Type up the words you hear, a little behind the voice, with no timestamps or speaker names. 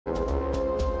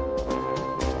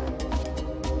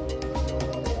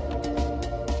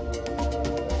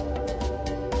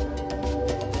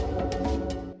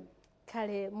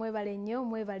mwebale nnyo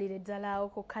mwebalire ddala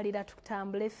okukkalira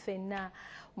tutambule ffenna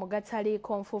mu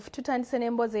gataliiko nfuufu. Tutandise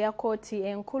n'emboozi ya kkooti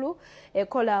enkulu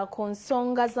ekola ku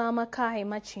nsonga z'amaka e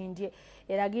Makindye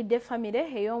eragidde famire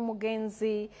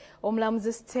ey'omugenzi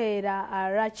Omulamuzi Stella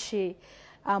Arach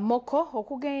Amoko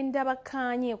okugenda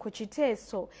bakkaanye ku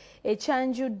kiteeso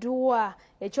ekyanjuddwa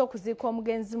ekyokuziika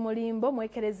omugenzi Mulimbo mu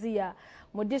Ekereziya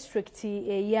mu disitulikiti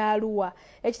eya Arua.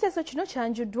 Ekiteeso kino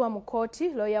kyanjuddwa mu kkooti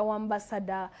lawyer wa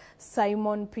ambassador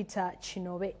Simon Peter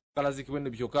Kinobe. Kalaziki wende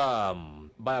byoka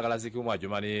baya kalaziki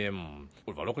mwajumani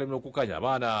oluvala okulemera okukanya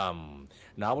abaana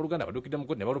n'aboluganda badukidde mu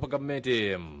kkooti ne balupa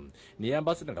gavumenti ne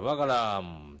ambassador nga baagala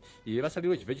ye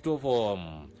basalirwa ekifo ekituufu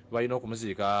balina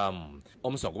okumuziika.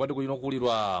 Omusango gubadde gulina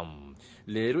okuwulirwa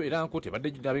leero era nkooti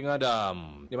ebadde n'ab'enganda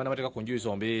ne bannamateeka ku njuyi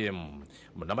zombi.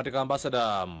 Munnamateeka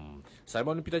ambassador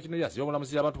Simon Peter Kinobe yasabye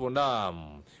omulamuzi abantu bonna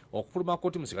okufuluma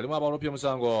kkooti musigalimu abalopye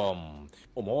omusango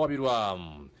omuwabirwa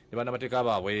ne bannamateeka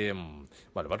baabwe.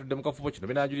 Bano batudde mu kafubo kino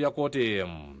binajulira kkooti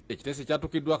ekiteeso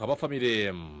ekyatuukiddwa akaba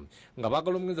famire nga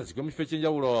baagala omugenzi azikwe mu kifo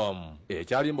ekyenjawulo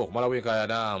ekyalimba okumalawo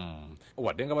enkaayana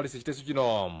wadde nga balese ekiteeso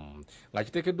kino nga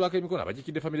kiteekeddwako emikono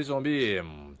abagikidde famire zombi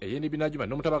ey'endibbi Najuma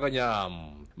n'omutabaganya.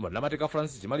 Munnamateeka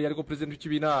Francis Kimali yaliko pulezidenti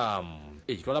w'ekibiina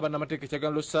ekitwala bannamateeka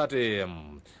ekyaganiro Ssaate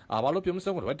abalopye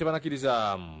omusango ne bali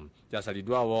tebanakkiriza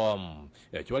kyasaliddwawo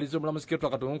ekiwaliza omulamuzi Ketwa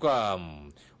Katunka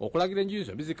okulagira enjuyi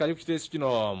zombi zikkaanye ku kiteeso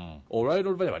kino olwaleero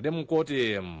oluvannyuma badde mu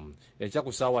kkooti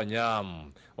ekyakusaawa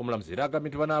 4. Omulamuzi era agambye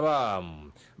nti banaaba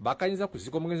bakkanyiza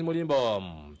kuziika omugenzi Mulimbo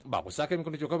bakusaako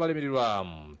emikono kyokka balemirirwa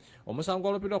omusango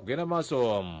gwalopeddwa kugenda mu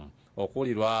maaso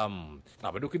okuwulirwa.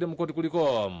 Abaddukidde mu kkooti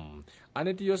kuliko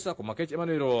Aneti Yosa ku Makech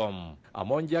Emmanuel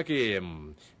Amonjake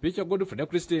Picha Godfrey ne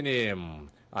Christine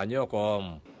Anyoko.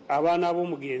 Abaana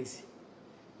ab'omugenzi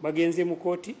bagenze mu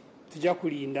kkooti tujja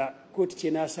kulinda kkooti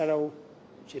kyenasalawo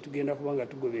kyetugenda kubanga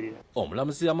tugoberera.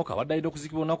 Omulamuzi Amoko abadde alina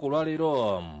okuzikibwa olunaku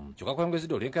olwaleero kyokka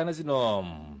kwongezedde olw'enkaayana zino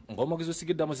ng'omwogezi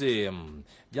osigiddamuzi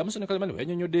Jameson Kalemani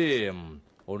weyannyonnyodde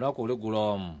olunaku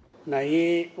olw'eggulo.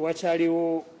 Naye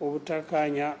wakyaliwo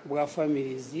obutakkaanya bwa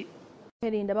families.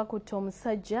 Erinda bakutte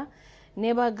omusajja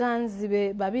ne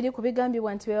baganzibe babiri ku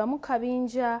bigambibwa nti be bamu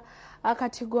Kabinja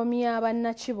akatigomya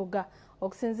bannakibuga.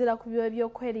 Okusinziira ku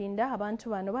byokwerinda abantu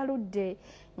bano baludde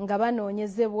nga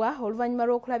banoonyezebwa oluvannyuma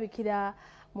lw'okulabikira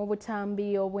mu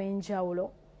butambi obw'enjawulo.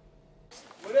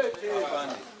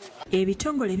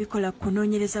 Ebitongole bikola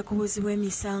kunoonyereza ku buzi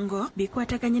bw'emisango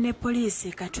bikwataganye ne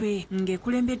poliisi Katwe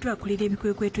ng'ekulembeddwa akulira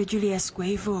ebikwekweto Julius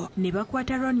Gwaivo ne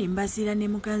bakwata Ronnie Mbazira ne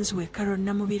muganzi we Carol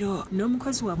Namubiro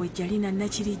n'omukozi waabwe Jalina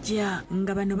Nakirijja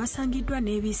nga bano basangiddwa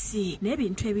n'ebisi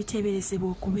n'ebintu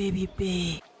ebiteeberezebwa okuba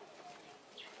ebibbe.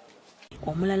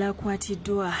 Omulala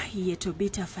akwatiddwa ye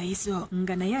Tobita Faizo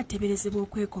nga naye ateeberezebwa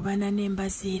okwekobana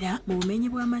n'Embazira mu bumenyi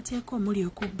bw'amateeka omuli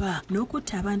okubba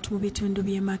n'okutta abantu mu bitundu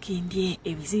by'e Makindye.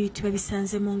 Ebizibu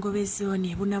bisanze mu Ngobe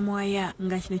zooni e Bunamwaya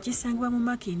nga kino kisangibwa mu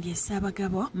Makindye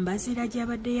Ssaabagabo Mbazira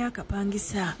gy'abadde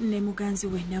yakapangisa ne muganzi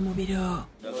we Namubiro.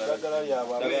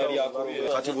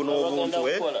 Kati buno obuntu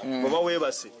bw'oba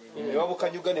weebase ne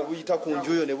babukanyuga ne buyita ku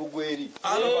njuyo ne bugwa eri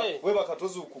weebaka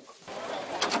tozuukuka.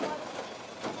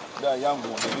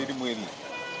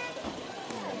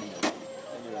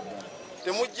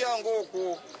 Temujjanga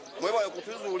okwo mwebale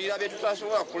kutuzuulira bye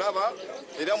tutasobola kulaba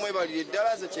era mwebalire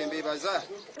eddala ze kyembeebaza.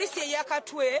 Poliisi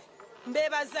eyakatwe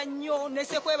mbeebaza nnyo ne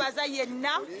sekwebaza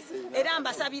yenna era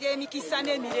mbasabira emikisa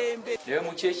n'emirembe. Naye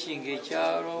mukyekinga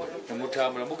ekyalo ne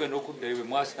mutambula mugenda okuddayo bwe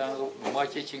mwasanga bwe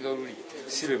mwakyekinga luli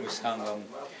si be musangamu.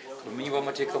 Obumenyi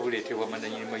bw'amateeka buleetebwa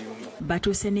amananyini mayumba.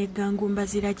 Batuuse n'eggangu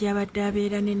Mbazira gy'abadde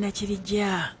abeera ne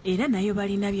Nakirijja era nayo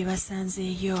balina bye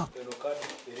basanzeeyo.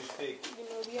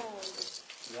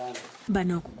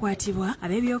 Bano okukwatibwa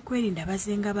ab'ebyokwerinda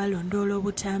bazenga balondoola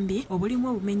obutambi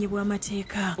obulimu obumenyi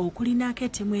bw'amateeka okulinako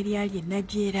ettemu eryali e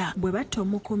Nabyera bwe batta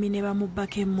omukuumi ne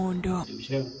bamubbako emmondo.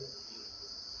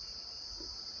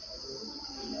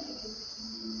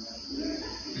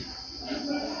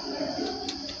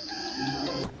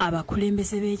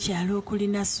 Abakulembeze b'ekyalo okuli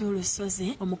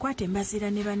Nasulusoze omukwate Mbazira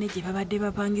ne banne gye babadde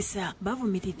bapangisa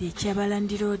bavumiridde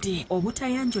ekyabalandi roodi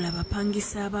obutayanjula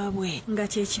bapangisa abaabwe nga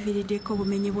kyekiviriddeko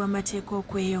obumenyi bw'amateeka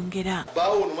okweyongera.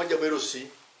 Baawo ono Majja Bwerosi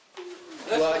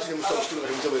lwaki ne musaba kitundu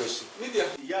kati Majja Bwerosi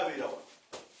yabeerawa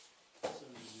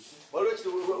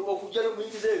waliwo okujja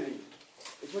nemuyingiza ebi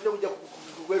ekifo kyokujja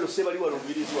Bwerosi bali wano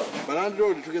mubirizwa. Balandi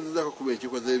roodi tugezezaako kuba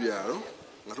enkiiko z'ebyalo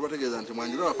nga tubategeeza nti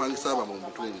mwanjula bapangisa abamu mu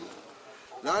bitundu.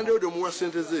 Nandi odio muwa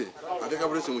sente ze ateka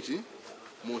polisi muki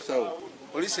mu nsawo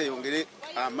poliisi eyongere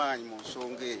amaanyi mu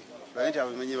nsonga eyo nti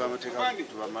abamenyi b'amateeka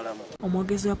tubamalamu.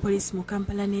 Omwogezi wa poliisi mu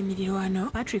Kampala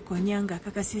n'emirirwano Patrick Onyanga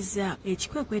akakasizza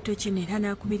ekikwekweto kino era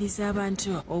n'akubiriza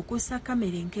abantu okussa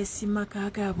kamera enkesima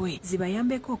gaabwe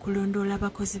zibayambeko okulondoola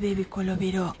abakozi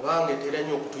b'ebikolobero. Bange tera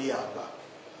nnyo okutuyamba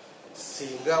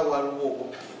singa waliwo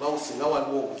obubbi singa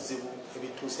waliwo obuzibu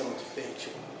ebituuse mu kifo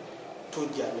ekyo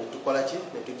tujja ne tukola ki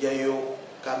ne tujjayo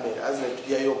kamera ne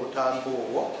tujjayo obutambi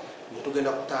obwo ne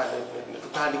tugenda ne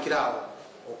tutandikira awo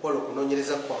okukola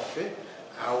okunoonyereza kwaffe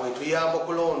awo etuyamba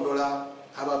okulondola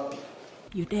ababbi.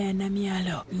 Yudaya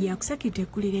Namyalo yakusakidde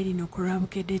eggulire lino ku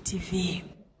Lwabukedde TV.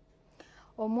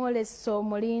 Omwoleso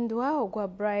mulindwa ogwa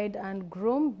Bride and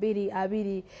Groom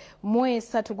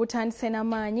 2023 gutandise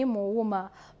n'amaanyi mu Wuma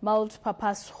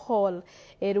Multipurpose Hall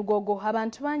e Lugogo.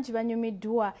 Abantu bangi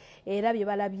banyumiddwa era bye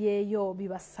balabyeyo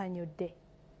bibasanyudde.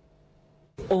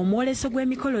 Omwoleso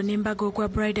gw'emikolo n'embaga ogwa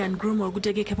Bride and Groom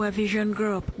ogutegekebwa Vision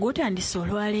Group gutandise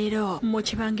olwaleero mu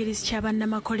kibangirizi kya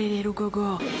bannamakolero e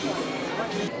Lugogo.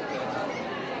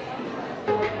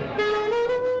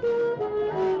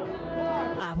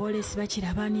 Abolesi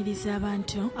bakirabaniriza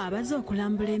abantu abazze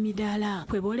okulambula emidaala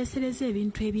kwe boolesereza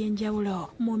ebintu eby'enjawulo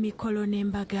mu mikolo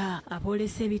n'embaga.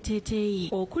 Abolesa ebiteeteeyi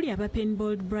okuli aba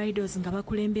Penbold Bridals nga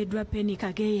bakulembeddwa Penny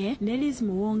Kageye ne Liz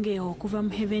Muwonge okuva mu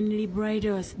Heavenly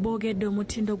Bridals boogedde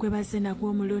omutindo gwe bazze nagwo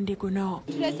omulundi guno.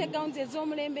 Tulese gowns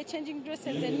ez'omulembe changing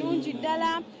dresses ennungi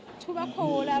ddala.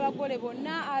 Tubakoola abagole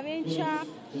bonna abenkya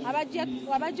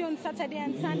abajja on Saturday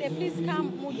and Sunday, please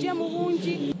come mujje mu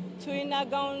bungi. Tulina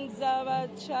gowns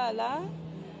abakyala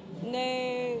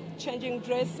ne changing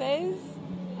dresses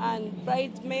and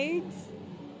bridesmaids,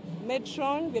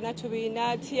 matron, byonna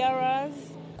tubina tiaras.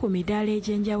 Ku midaala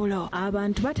egy'enjawulo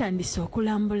abantu batandise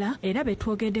okulambula era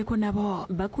betwogeddeko nabo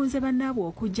bakunze bannaabwe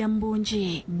okujja mu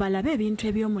bungi balabe ebintu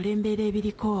eby'omulembe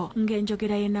ebiriko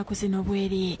ng'enjogera y'ennaku zino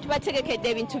bweri. Tubategekedde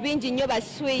ebintu bingi nnyo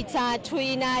baswita.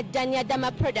 Tulina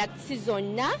danyadama products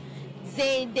zonna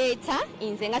z'endeeta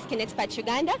nze nga Skin Expert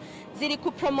Uganda ziri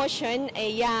ku promotion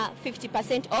ya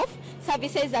 50% off.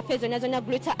 Services zaffe zonna zonna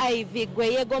Gluta IV gwe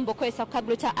yeegomba okozesa ku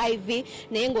Gluta IV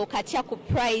naye ng'okatya ku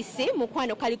price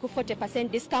mukwano kali ku 40%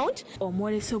 discount.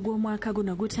 Omwoleso gw'omwaka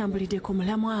guno gutambulidde ku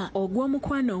mulamwa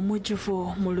ogw'omukwano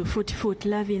omujjuvu mu Lufuutifuuti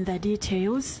Love in the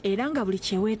Details era nga buli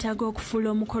kyeweetaaga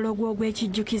okufuula omukolo gwo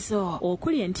ogw'ekijjukizo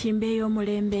okuli entimba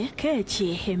ey'omulembe,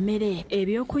 keeki, emmere,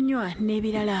 ebyokunywa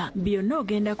n'ebirala byonna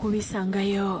ogenda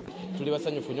kubisangayo. Tuli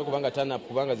basanyufu nnyo kubanga turn-up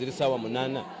kubanga ziri ssaawa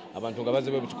 8 abantu nga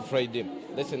bazze ku Friday.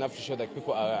 That's enough to show that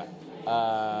people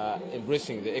are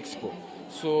embracing the expo.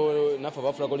 So naffe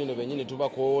abafulago lino bennyini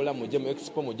tubakoola mujje mu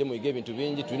expo mujje muyige ebintu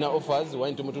bingi. Tulina offers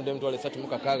wine tumutunda emitwalo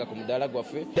 36 ku mudaala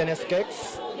gwaffe. Dennis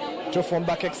cakes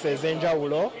tufumba cakes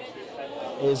ez'enjawulo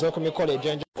ez'oku mikolo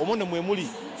egy'enjawulo. Omwo mwe muli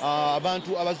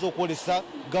abantu abazze okwolesa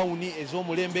gawuni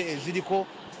ez'omulembe eziriko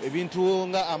ebintu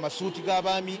nga amasuuti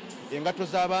g'abaami, engato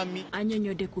z'abaami.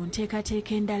 Annyonnyodde ku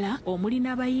nteekateeka endala omuli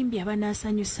n'abayimbi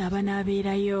abanaasanyusa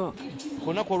abanaabeerayo.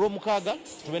 Ku lunaku olw'omukaaga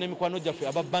tubeera n'emikwano gyaffe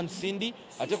aba Band Cindy,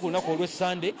 ate ku lunaku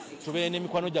olw'Essande tubeera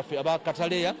n'emikwano gyaffe aba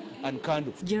Kataleya and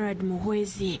Kando. Gerard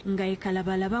Muhwezi nga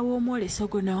ekalabalaba w'omwoleso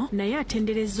guno naye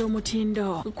atenderezza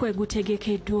omutindo kwe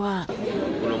gutegekeddwa.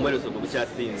 Guno omwoleso gwe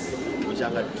gukyasinze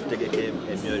gukyanga tutegeke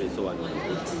emyoleso wano.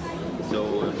 So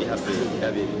we have to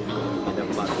have it in the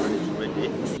market ready.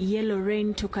 Yellow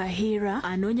Rain Tukahira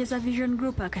anoonyeza Vision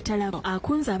Group akatala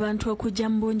akunze abantu okujja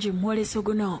mu bungi mwoleso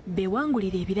guno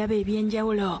bewangulira ebirabo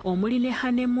eby'enjawulo omuli ne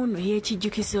honeymoon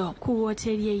ey'ekijjukizo ku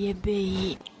woteeri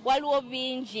ey'ebbeeyi. Waliwo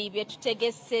bingi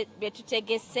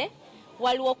byetutegese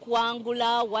waliwo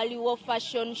kuwangula, waliwo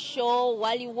fashion show,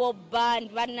 waliwo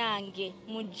band. Banange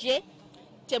mujje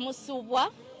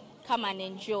temusubwa. Come and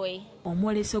enjoy.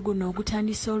 Omwoleso guno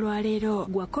ogutandise olwaleero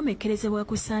gwakomekerezebwa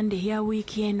ku Sunday ya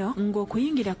wiiki eno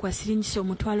ng'okuyingira kwa siringisa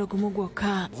omutwalo gumu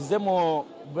gwokka. Zize mu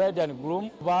Bride and Groom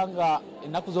kubanga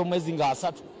ennaku z'omwezi nga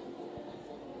 3.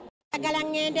 Agala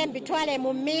ngende mbitwale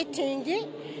mu meeting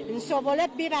nsobole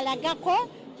bibalagako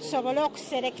tusobole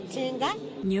okuselectinga.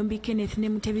 Nyombi Kenneth ne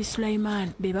Mutebi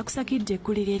Sulaiman be bakusakidde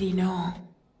eggulire lino.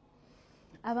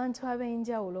 Abantu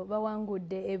ab'enjawulo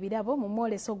bawangudde ebirabo mu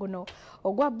mwoleso guno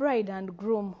ogwa Bride and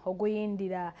Groom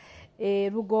oguyindira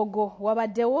Lugogo.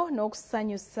 Wabaddewo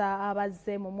n'okusanyusa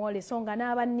abazze mu mwoleso nga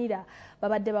n'abannira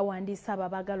babadde bawandiisa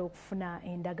ababagala okufuna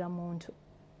endagamuntu.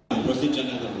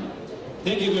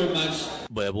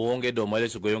 Bwe buwongedde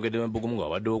omwoleso gweyongeddemu ebbugumu nga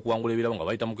babadde okuwangula ebirabo nga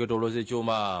bayita mu kwetolooza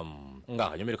ekyuma nga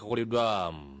akanyomero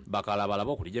kakoleddwa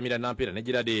bakalabalaba okulijamira Nampiira ne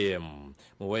Girade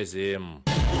Muweze.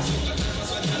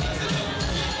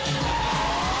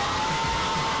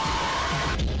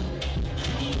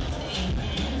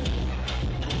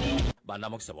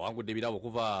 banamukisa bawangudde ebirabo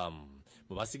okuva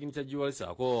mu basiginikya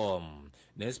giwalisaako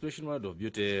ne special award of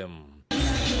beauty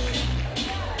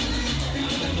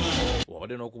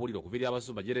wabadde n'okubulira okuva eri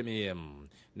abasumba Jeremy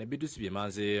ne Bitusi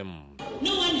byemanze.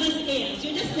 No one has heirs.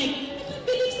 You're just like, I can't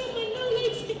believe someone now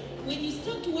likes me. When you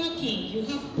start working, you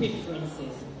have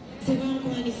preferences. So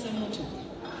Okulwanyisa moto.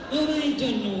 Oh, I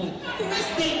don't know what. For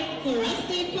us,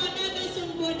 they partnered us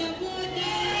on border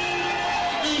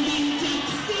and in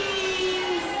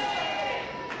taxis.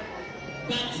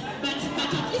 But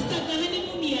at least at the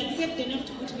honeymoon, he had saved enough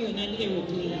to put me on an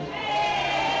aeroplane.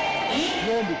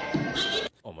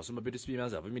 Omusumba Bitusi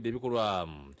byemanze avumidde ebikolwa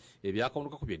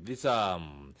ebyakawunuka ku byeddirisa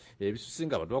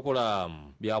ebisusinga abantu bakola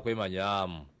byakwemanya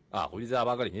akubiriza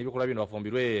abaagala nnyo ebikolwa bino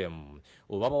bafumbirwe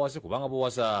oba bawase kubanga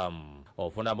bowasa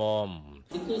ofunamo.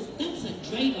 Because that's a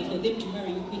driver for them to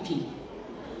marry you quickly.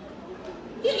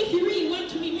 Yeah, if you really want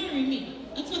to be, marry me.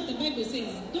 That's what the Bible says.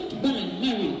 Don't burn,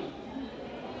 marry.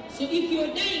 So if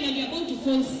you're dying and you're about to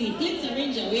fall sick, let's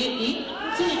arrange a wedding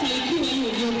so that I cure you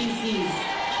of your disease.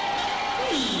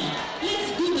 Let's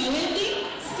do the wedding,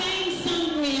 sign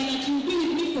somewhere that you'll be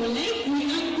with me for life, we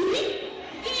agree,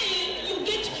 then you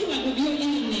get cured of your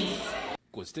illness.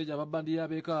 Ku stage ababandi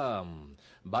yabeeka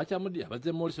bakyamudde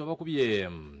abazze Mwoleso babakubye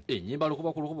ennyimba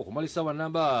lukuba ku lukuba okumalisa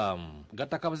bannamba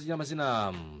gattaka abazinya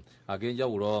amazina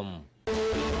ag'enjawulo.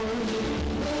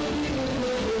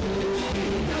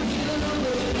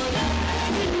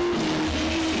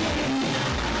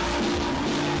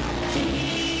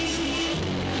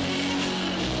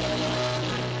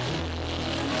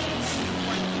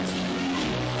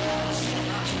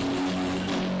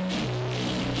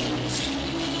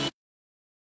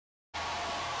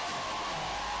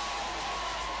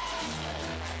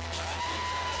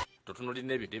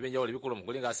 Tutunulidde ebintu ebyenjawulo ebikola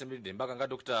omugole ng'asemberedde embaga nga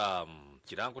Dr.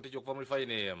 Kirankote ky'okuva muri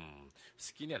fayine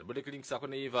Skinny and Body Clinic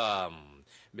saako ne Eva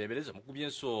bembereza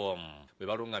omukubye enso bwe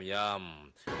balungamya.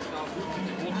 Our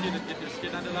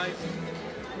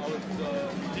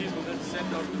team will then send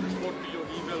out the report to your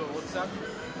email or WhatsApp,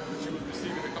 which you will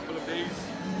receive in a couple of days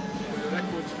for your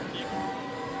records to keep.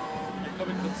 You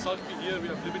come and consult me here. We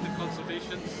have limited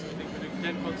consultations. I think we're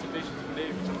doing 10 consultations per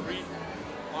day, which are free.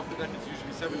 After that, it's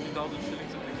usually 70,000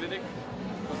 shillings at the clinic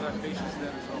because I have patients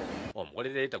there as well. Omugole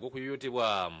leeta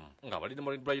gw'okuyuyutibwa nga balidde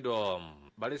mu Bride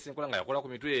balese enkola nga yakola ku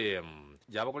mitwe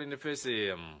gy'abakola ne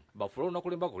feesi bafule olunaku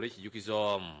lw'embaga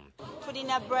olw'ekijjukizo.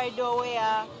 Tulina Bride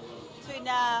wear,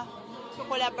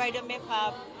 tukola Bride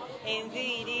makeup,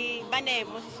 enviiri,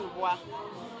 baneemusubwa.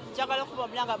 Njagala okuba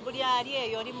omulanga buli ali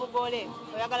eyo oli mugole,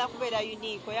 oyagala kubeera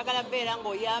unique, oyagala kubeera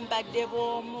ng'oyambadde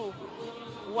bw'omu.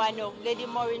 Wano Lady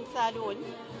Maureen Saloon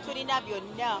tulina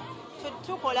byonna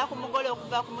tukola ku mugole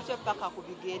okuva ku mutwe paka ku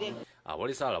bigere.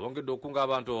 Abolisaala bongedde okunga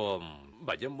abantu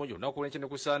bajje mu bungi olunaku lw'enkya ne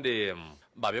ku Sande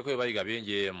babeeko bye bayiga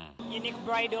bingi. Unique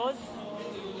Bridals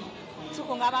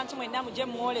tukunga abantu mwenna mujje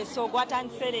Mwoleso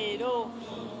gwatandise leero.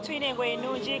 Tulina engoye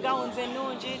ennungi, gawunzi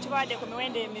ennungi, tubadde ku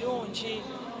miwendo emirungi.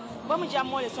 Bwe mujja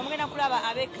Mwoleso mugenda kulaba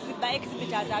ba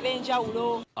exhibitors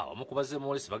ab'enjawulo. Abamu ku bazze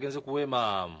Mwoleso bagenze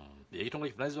kuweema ekitongole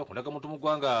ekivunaanyizibwa ku ndagamuntu mu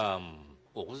ggwanga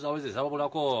okuzaawo ezo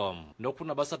ezababulako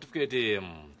n'okufuna ba certificate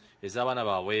ez'abaana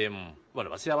baabwe. Bano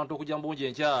basira abantu okujja mu bungi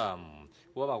enkya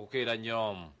kuba bakukeera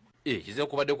nnyo. Ekize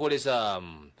kubadde kwolesa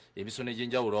emisono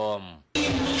egy'enjawulo.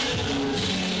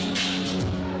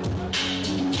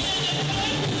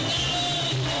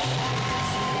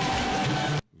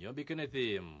 Nyombi Kenneth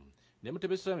ne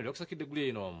Mutebesa Family okusakidde guli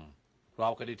eno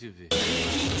lwabukadde TV.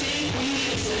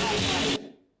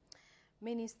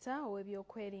 Minisita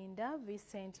ow'ebyokwerinda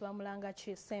Vincent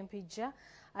Bamulangachi Ssempijja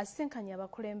asisinkanye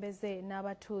abakulembeze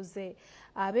n'abatuuze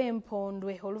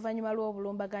ab'empondwe oluvannyuma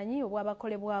lw'obulumbaganyi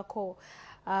obwabakolebwako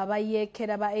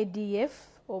abayeekera ba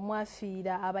ADF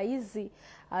omwafiira abayizi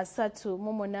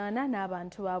 38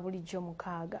 n'abantu ba bulijjo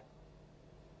 6.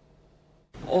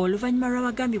 Oluvannyuma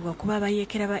lw'abagambibwa kuba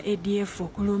abayeekera ba ADF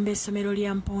okulumba essomero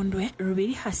lya Mpondwe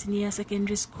Rubiri Senior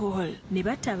Secondary School ne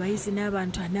batta abayizi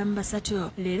n'abantu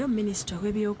 43, leero minisita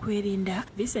w'ebyokwerinda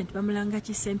Vincent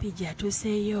Bamulangachi Ssempijja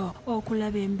atuuseeyo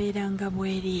okulaba embeera nga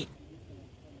bweri.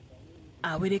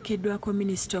 Awerekeddwako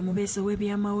minisita omubeezi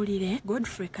w'ebyamawulire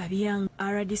Godfrey Kabyanga,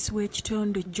 RDC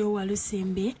w'ekitundu Joe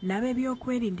Lusimbi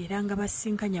n'ab'ebyokwerinda era nga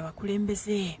basisinkanye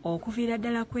abakulembeze okuviira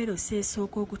ddala ku Eroso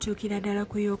esooka okutuukira ddala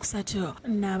ku Yokusatu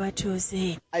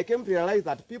n'abatuuze. I came to realize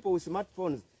that people with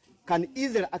smartphones can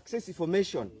easily access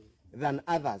information than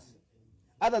others.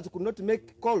 Others could not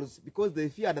make calls because they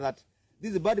feared that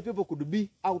these bad people could be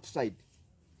outside.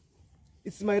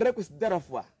 It's my request,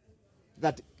 therefore,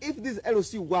 that if these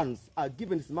LOC ones are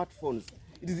given smartphones,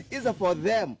 it is easier for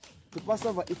them to pass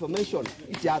over information to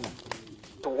each other.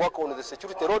 To work on the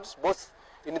security roads, both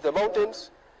in the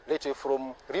mountains,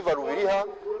 from River Rubiriha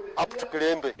up to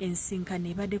Kilembe. Ensinkano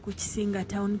ebadde ku Kisinga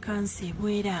Town Council e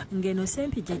Bwera ng'eno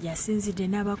Ssempijja gy'asinzidde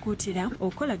n'abakuutira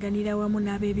okukolaganira wamu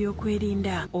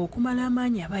n'abebyokwerinda okumala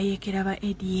amaanyi abayeekera ba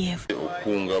ADF.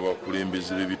 Okunga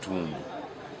abakulembeze b'ebitundu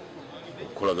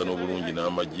okukolagana obulungi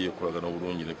n'amagye, okukolagana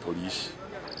obulungi ne poliisi,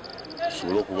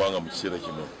 tusobole okubanga mu kiseera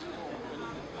kino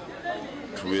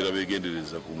tubeera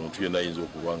beegendereza ku muntu yenna ayinza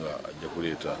okuba nga ajja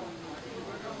kuleeta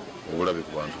obulabe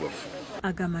ku bantu baffe.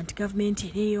 Agamba nti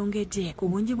gavumenti era eyongedde ku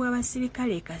bungi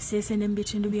bw'abasirikale Kasese ne mu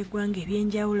bitundu by'eggwanga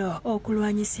eby'enjawulo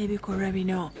okulwanyisa ebikolwa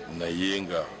bino. Naye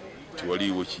nga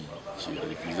tewaliiwo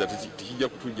kyeraliikiriza tekijja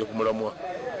kutujja ku mulamwa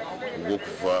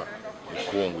ogw'okuva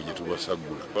ekongo gye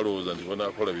tubasaggula. Balowooza nti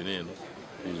banaakola bino eno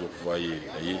tuyinza okuvaayo eri,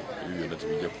 naye ebyo byonna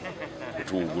tebijja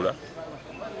kutuwugula.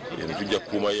 Eno tujja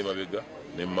kukuumayo emabega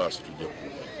ne mu maaso tujja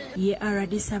kukuuma. Ye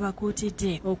aradisa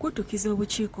abakuutidde okutukiza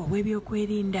obukiiko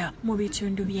bw'ebyokwerinda mu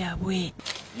bitundu byabwe.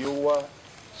 Your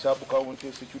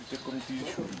sub-county security committee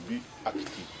should be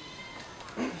active.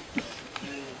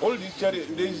 All these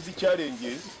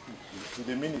challenges to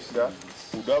the minister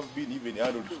would have been even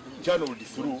channeled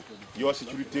through your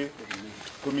security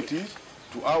committees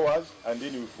to ours, and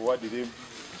then we forward them.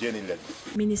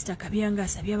 Minisita Kabinja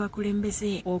asabye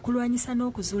abakulembeze okulwanyisa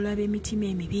n'okuzuula ab'emitima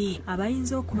emibi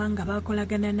abayinza okuba nga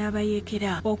bakolagana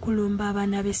n'abayeekera okulumba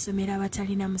abaana b'essomero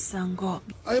abatalina musango.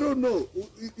 I don't know.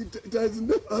 It has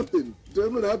never happened. It has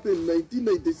not happened in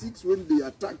 1996 when they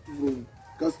attacked from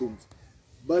customs.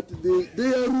 But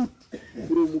their route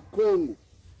from Congo,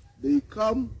 they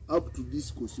come up to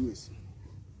this constituency.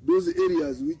 Those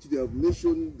areas which they have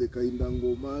mentioned, the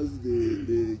Kaindangomas,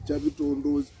 the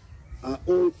Chavitondos, are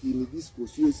all in this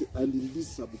constituency and in this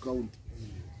sub-county.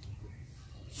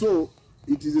 So,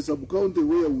 it is a sub-county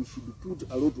where we should put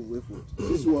a lot of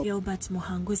effort. Gilbert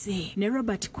Muhanguzi ne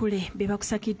Robert Kule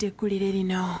bebakusakidde ekkulire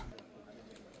lino.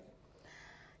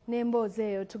 N'emboozi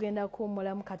eyo tugenda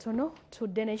kuwummulamu katono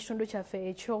tudde n'ekitundu kyaffe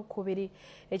ekyokubiri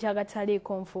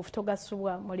ekyagataliiko nfuufu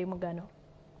togasubwa mulimu gano.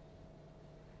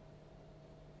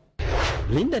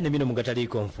 Linda ne mino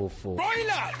mugataliiko nfuufu.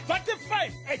 Broiler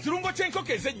 35 ekirungo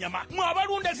ky'enkoko ez'ennyama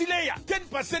mwabalunda zileya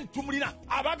 10% tumulina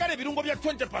abaagala ebirungo bya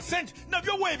 20%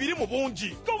 nabyo weebiri mu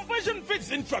bungi. Conversion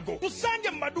Feeds Intrago tusange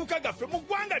mu maduuka gaffe mu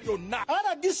ggwanga lyonna.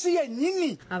 RDC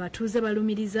yennyini abatuuze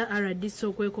balumiriza RDC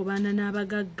okwekobaana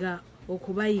n'abagagga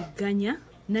okubayigganya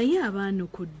naye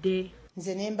abaanukudde.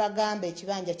 Nze ne mbagamba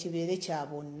ekibanja kibeere kya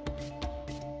bonna.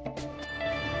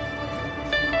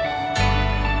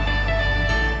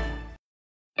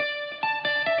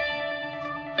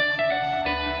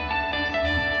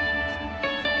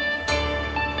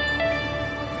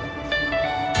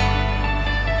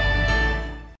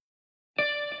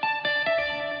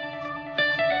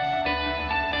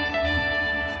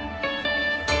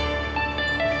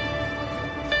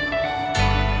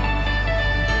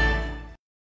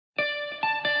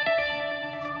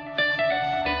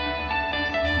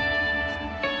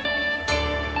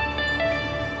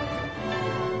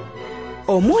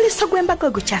 Omwoleso gw'embaga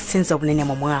gukyasinze obunene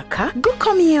mu mwaka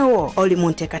gukomyewo oli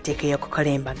mu nteekateeka y'okukola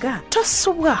embaga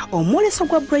tosubwa omwoleso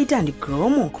gwa Bride and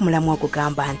Groom ku mulamwa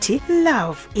ogugamba nti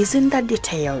love is in the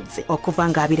details okuva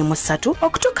nga 23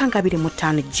 okutuuka nga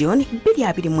 25 June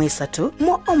 2023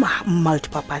 mu Omah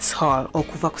Multipurpose Hall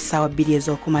okuva ku ssaawa 2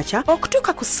 ez'okumakya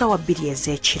okutuuka ku ssaawa 2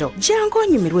 ez'ekiro. Jangu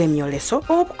onyumirwe emyoleso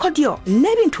obukodyo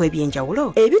n'ebintu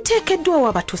eby'enjawulo ebiteekeddwawo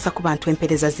abatuusa ku bantu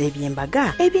empeereza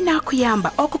z'ebyembaga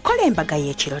ebinaakuyamba okukola embaga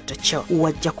y'ekiroto kyo.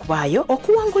 Wajja kubaayo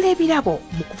okuwangula ebirabo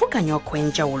mu kuvuganya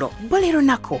okw'enjawulo buli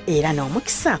lunaku era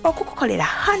n'omukisa okukukolera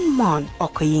honeymoon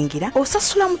okuyingira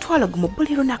osasula $1,000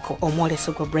 buli lunaku.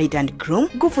 Omwoleso gwa Bride and Groom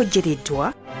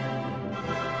guvujjiriddwa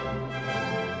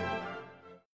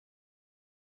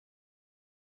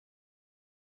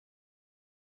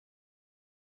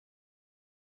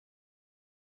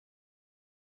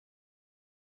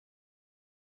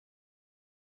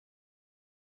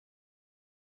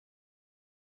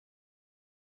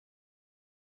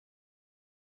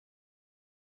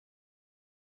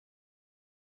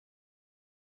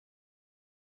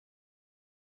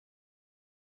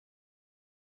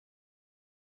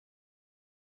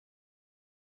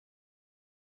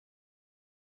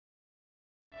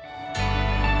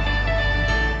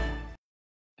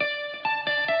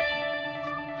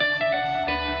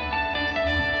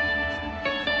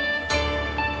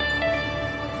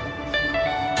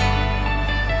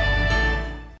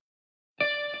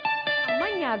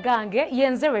gange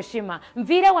yenze Reshima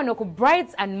nviire wano ku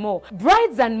Brides and More.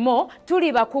 Brides and More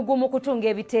tuli bakugu mu kutunga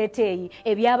ebiteeteeyi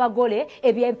eby'abagole,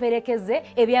 eby'emperekeze,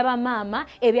 eby'abamaama,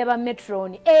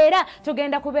 eby'abametroni. Era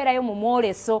tugenda kubeerayo mu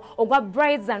Mwoleso ogwa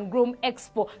Brides and Groom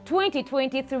Expo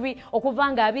 2023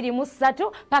 okuva nga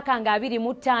 23 paka nga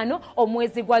 25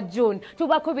 omwezi gwa June.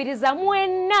 Tubakubiriza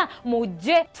mwenna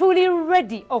mujje, tuli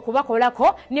ready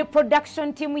okubakolako ne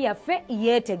production team yaffe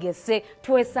yeetegese,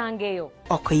 twesangeyo.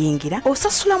 Okuyingira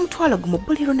osasula mutwalo gumu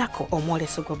buli lunaku.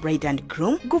 Omwoleso gwa Bride and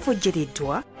Groom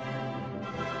guvujjiriddwa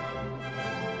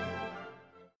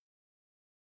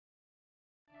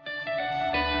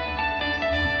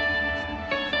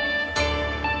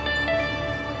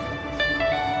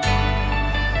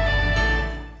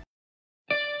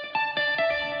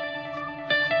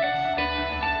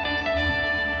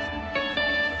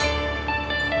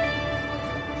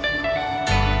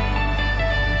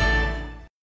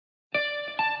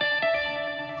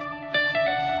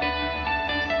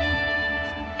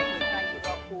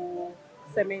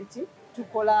cement,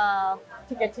 tukola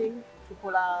ticketing,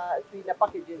 tulina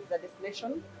packages za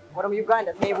destination from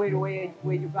Uganda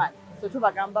we Uganda. So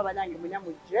tubagamba banange munya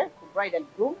mujje ku Bride and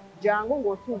Groom jangu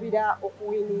ng'osuubira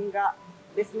okuwininga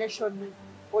destination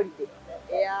holiday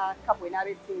eya kapo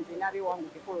enabesinze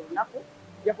n'abewangudde ku lunaku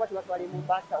tujja kuba tubatwala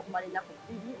Mombasa okumala ennaku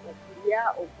 2 okulya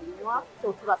okunywa.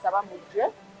 So tubasaba mujje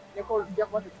neko tujja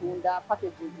kuba tutunda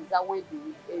packages za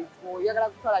wedding. Oyagala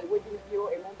kutwala wedding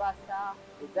yo e Mombasa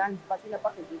Zanzibar tulina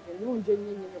packages ennungi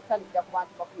ennyo okutandikira ku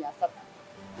bantu 30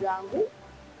 jangu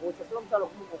osasula omutwalo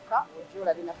gumu gwokka ojje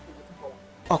olabe naffe bye tukola.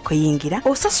 Okuyingira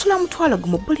osasula mutwalo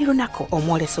gumu buli lunaku.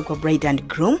 Omwoleso gwa Bride and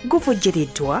Groom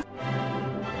guvujjiriddwa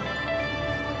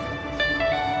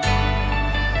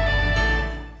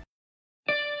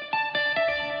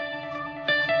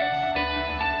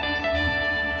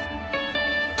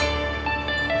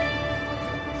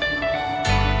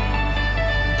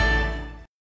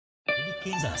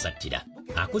Kenza asattira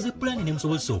akoze pulani ne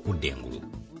musobozesa okudda engulu.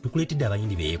 Tukuleetedde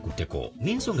abayindi be yeekutteko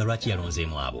n'ensonga lwaki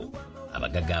yalonzeemu abo.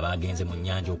 Abagagga abagenze mu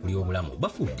nnyanja okulya obulamu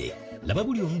bafudde. Laba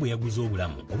buli omu bwe yaguza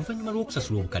obulamu oluvannyuma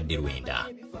lw'okusasula obukadde 90.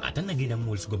 Atannagenda mu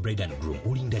Mwoleso gwa Bride and Groom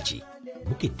olinda ki?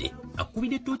 Bukedde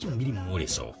akubidde ettooki mu biri mu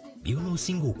Mwoleso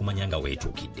by'onoosinga okumanya nga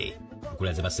weetuukidde.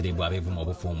 Tukulaze baserebu abeevuma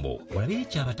obufumbo olabe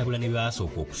ekyabatabula ne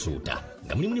basooka okusuuta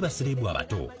nga mulimu ne baserebu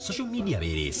abato social media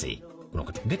beereese. Kuno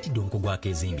katukugattidde omuko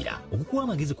gw'akeezimbira okukuwa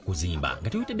amagezi ku kuzimba nga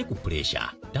teweetedde ku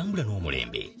puleesha, tambula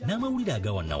n'omulembe n'amawulire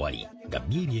agawannawali nga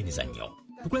by'ebyemizannyo.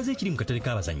 Tukulaze ekiri mu katale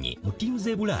k'abazannyi mu ttiimu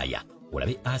z'e Bulaaya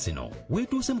olabe Arsenal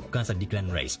weetuuse mu kukansa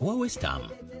Declan Rice owa West Ham.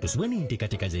 Tusubwe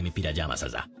n'enteekateeka z'emipiira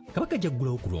gy'amasaza Kabaka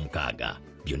jaggulawo ku Lwomukaaga.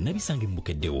 Byonna bisange mu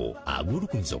bukeddewo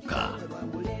agw'olukumi zokka.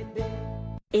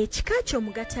 Ekika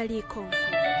ky'omugataliiko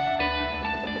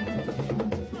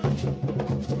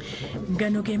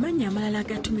gano ge mannya amalala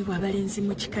agatumibwa abalenzi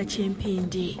mu kika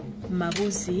ky'empindi: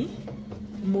 Mabuzi,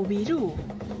 Mubiru,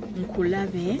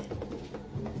 Nkulabe,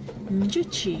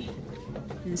 Njuki,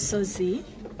 Nsozi,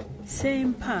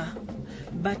 Sempa,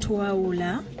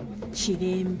 Batwawula,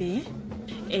 Kirembe,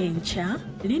 Enkya.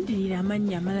 Lindirira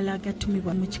amannya amalala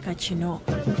agatumibwa mu kika kino.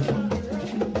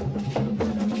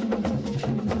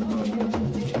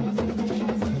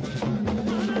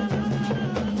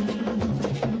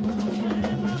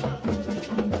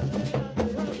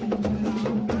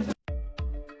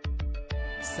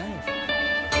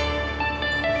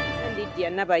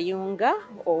 Nabayunga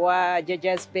owa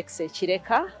Judges Bex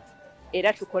Kireka,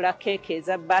 era tukola keeke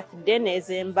eza birthday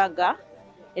n'ez'embaga,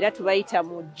 era tubayita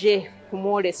mujje ku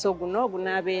Mwoleso guno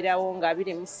gunaabeerawo nga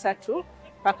 23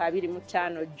 paka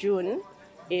 25 June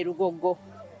e Lugogo.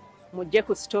 Mujje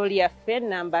ku story yaffe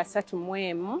namba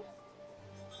 3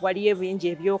 waliyo ebingi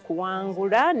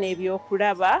ebyokuwangula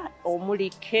n'ebyokulaba omuli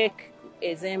keeke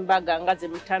ez'embaga nga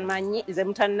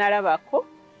zemutannalabako.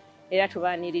 Era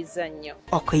tubaaniriza nnyo.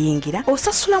 Okuyingira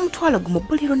osasula mutwalo gumu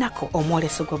buli lunaku.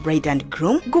 Omwoleso gwa Bride and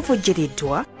Groom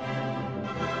guvujjiriddwa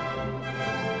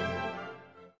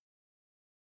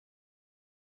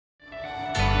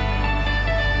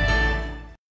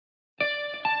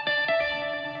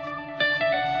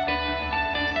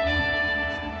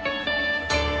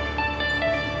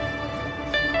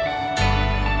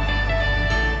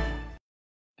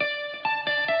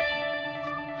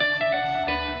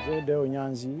Deo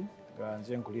Nyanzi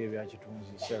nze nkuliye ebya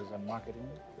kitunzi sales and marketing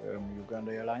mu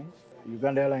Uganda Airlines.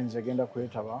 Uganda Airlines agenda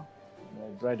kwetaba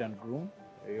mu Bride and Groom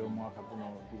ey'omwaka guno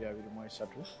 2023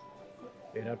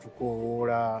 era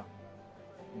tukowoola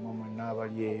mmwe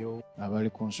n'abali eyo abali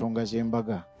ku nsonga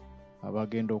z'embaga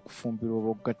abagenda okufumbirwa oba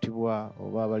okugattibwa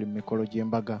oba abali mu mikolo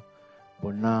gy'embaga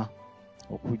bonna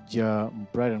okujja mu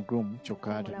Bride and Groom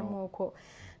kyokka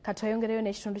Katoyongereyo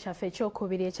n'ekitundu kyaffe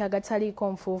ekyokubiri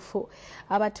ekyagataliiko nfuufu.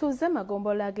 Abatuuze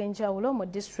magombolola ag'enjawulo mu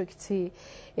disitulikiti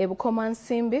e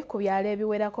Bukomansimbi ku byalo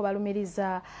ebiwerako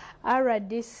balumiriza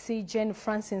RDC Jane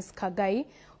Francis Kagayi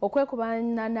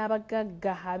okwekubana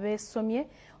n'abagagga abeesomye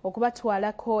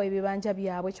okubatwalako ebibanja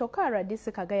byabwe. Kyokka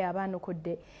RDC Kagayi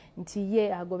abaanukudde nti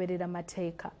ye agoberera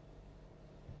mateeka.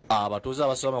 Abatuuze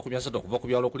abasoba 30 okuva ku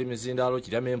byalo okuli Mizindaalo,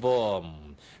 Kiryamenvo,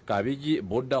 Kabinja,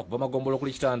 Budda okuva Magombolo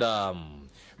okuli Kitanda,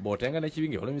 Botenga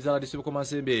n'ekibinge olumiriza RDC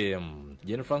Bukomansimbi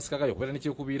Jane Francis Kagayi okubeera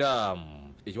n'ekyokubira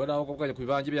ekiwaddewo okuvuganya ku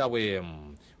bibanja byabwe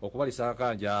okubalisa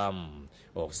akanja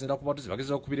okusinziira ku batuuze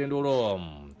bagezeza okukubira enduulu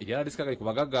erya RDC Kagayi ku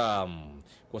bagagga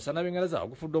kw'ossa n'abengereza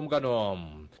ogufudde omugano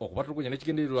okubatulugunya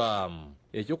n'ekigendererwa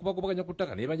ekyokubagobaganya ku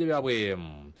ttaka n'ebibanja byabwe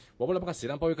wabula mu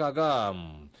kaseera mpawe kaaga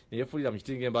neyeefulira mu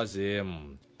kitinga Embazze.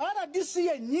 RDC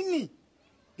yennyini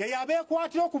ye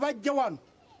yabeekwatira okubajja wano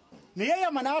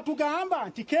neyeeyama n'atugamba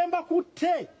nti kemba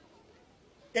kutte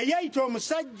eyeeyita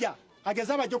omusajja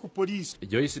ageza bajje ku poliisi.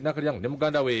 Joyce Nakalyango ne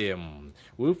muganda we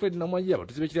Wilfred Namwanyi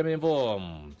abatuuze b'Ekiryamenvo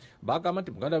bagamba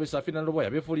nti muganda we Safina Nalobo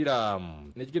yabeefuulira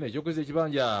n'ekigendo ekyokozesa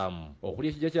ekibanja okuli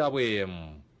ekijja kyabwe.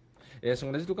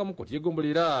 Ensonga nezituuka mu kkooti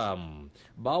y'eggombolera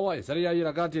baawa ensala yaayo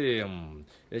eraga nti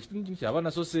ekitundu kino kyaba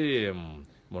nasose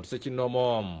muntu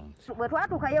Ssekinnomo. Bwe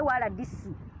twatuukayo ewa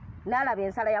RDC n'alaba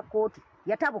ensala ya kkooti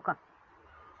yatabuka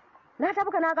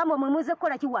n'agamba mwemuze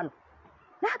kukola ki wano,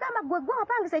 n'agamba gwe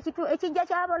wapangisa ekijja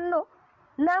kya bonno,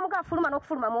 n'amuga fuluma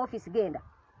n'okufuluma mu ofiisi genda,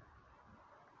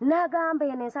 n'agamba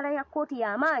eno ensala ya kkooti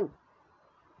y'amaanyi,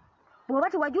 bw'oba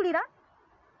tiwajulira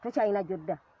tokyalina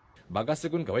gy'odda.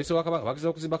 Bagasseko nti kawaise wa Kabaka bagezeza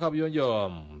okuzimba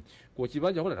kabuyonjo ku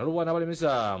kibanja wabula nalubwa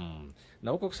n'abalemesa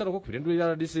nabo kokusala okukubira enduulu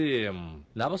ya RDC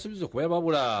n'abasuubiza okubayo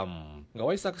babula nga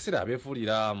wayise akaseera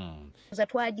abeefuulira.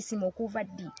 Twagisima okuva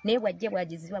ddi naye bwajja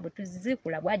bwagiziba bwe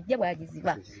tuzizikula bwajja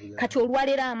bwagiziba kati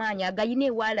olwaleero amaanyi agayina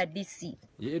ewa RDC.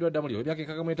 Ye Edward Damuli w'emyaka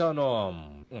 65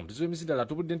 omutuuze w'Emizindaalo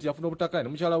atubudde nti yafuna obutaka ne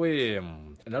mukyala we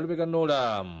Nalubega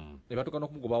Noola ne batuuka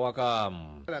n'okumugoba awaka.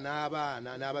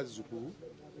 N'abaana n'abazzukulu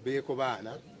beeko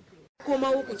baana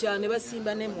komawo ku kyane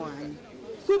basimba n'emwanyi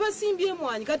kwe basimbye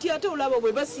emwanyi kati ate olaba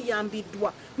bwe basiyambiddwa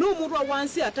n'omuntu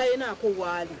wansi atayenaako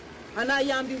waali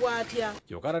anayambibwa atya.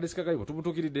 Kyokka RDC Kagayi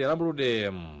bwetubutuukiridde yalambuludde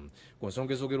ku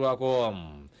nsonga ezoogerwako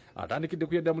atandikidde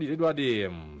ku Damuli Edward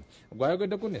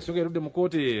gwayogeddeko n'ensonga erudde mu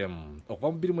kkooti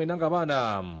okuva mu 2009 ng'abaana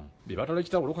bye batwala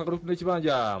ekitabo olw'okwagala okutunda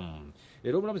ekibanja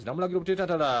era omulamuzi n'amulagira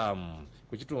obuteetaatala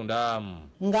kukitunda.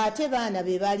 Ng'ate baana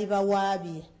be baali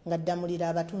bawaabye nga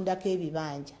Damulira abatundako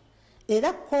ebibanja.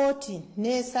 Era kkooti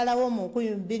n'esalawo mu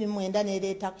 2009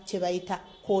 n'ereeta kye bayita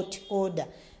court order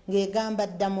ng'egamba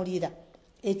Damulira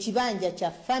ekibanja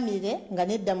kya famire nga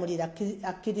ne Damulira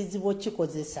akkirizibwa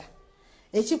okikozesa.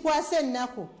 Ekikwasa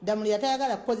ennaku Damulira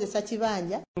tayagala kukozesa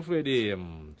kibanja. Alfred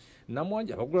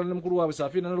Namwanyi abagulana ne mukulu waabwe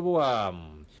Safina Nalobo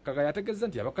Kagayi ategeeza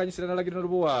nti abakanyisira n'alagira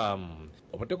Nalobo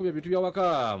obutekubya ebintu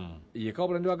by'awaka yekka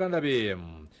wabula ne baganda be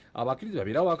abakkiriza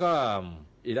babeere awaka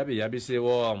era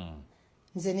beeyambiseewo.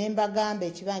 Nze ne mbagamba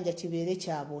ekibanja kibeere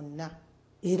kya bonna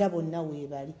era bonna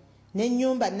weebali.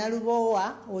 N'ennyumba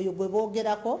Nalubowa oyo gwe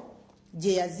boogerako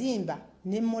gye yazimba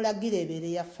ne mulagira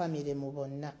ebeere ya famire mu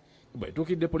bonna.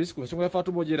 Bwetuukidde poliisi ku nsonga ya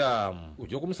Fatou Bojera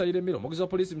ojja okumusalira emmere omugezi wa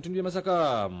poliisi mu bitundu by'e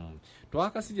Masaka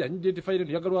twakasirya identifyire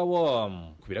ntiyagalwawo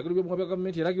ku biragiro by'omuwa bya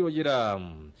gavumenti yalagira Ojera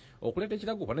okuleeta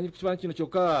ekirago okwananyiri ku kibanja kino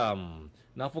kyokka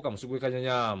n'afuuka musugu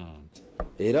w'ekanyanya.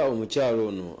 Era omukyalo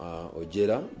ono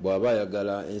Ojera bw'aba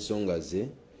ayagala ensonga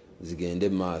ze zigende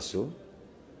mu maaso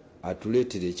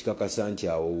atuleetere ekikakasa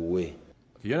nti awuwe.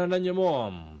 Fiona Nanyemo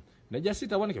nejja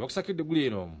siitawanike bakusakidde eggulu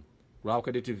eno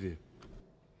lwabukedde TV.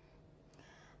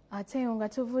 Ate nga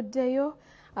tuvuddeyo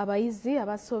abayizi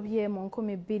abasobye mu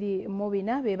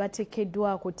 2024 be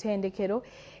bateekeddwa ku ttendekero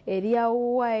erya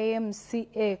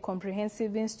YMCA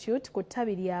Comprehensive Institute ku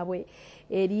ttabi lyabwe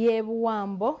ery'e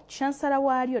Buwambo. Chancellor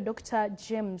waalyo Dr.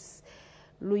 James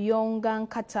Luyonga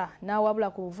Nkata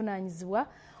n'awabula ku buvunaanyizibwa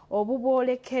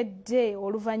obubwolekedde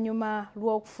oluvannyuma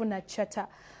lw'okufuna chata.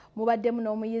 Mubaddemu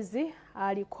n'omuyizi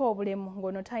aliko obulemu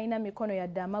ng'ono talina mikono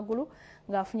yadde amagulu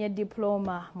ng'afunye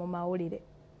diploma mu mawulire.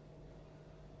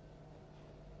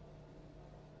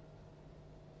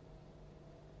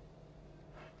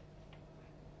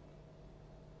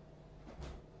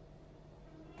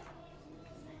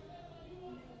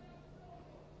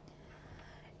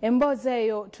 Emboozi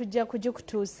eyo tujja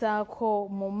kugikutuusaako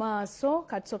mu maaso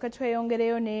katusooke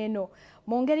tweyongereyo n'eno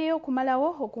mu ngeri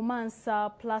y'okumalawo okumansa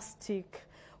plastic.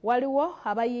 Waliwo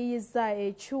abayiyiza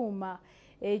ekyuma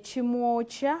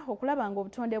ekimwokya okulaba nga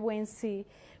obutonde bw'ensi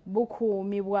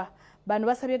bukuumibwa. Bano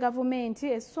basabye gavumenti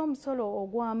essa omusolo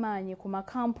ogw'amaanyi ku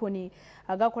makampuni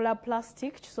agakola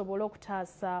plastic kisobole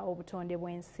okutaasa obutonde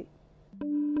bw'ensi.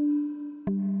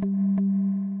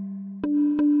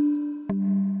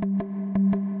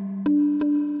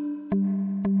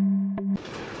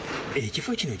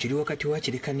 Ekifo kino kiri wakati wa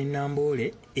Kireka ne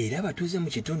Namboole era abatuuze mu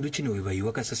kitundu kino we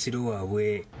bayiwa kasasiro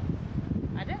waabwe.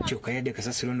 Kyokka yadde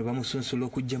kasasiro no bamusunsula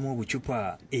okugyamu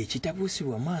obucupa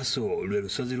ekitabuusibwa maaso lwe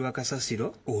lusozi lwa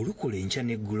kasasiro olukula enkya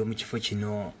n'eggulo mu kifo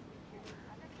kino.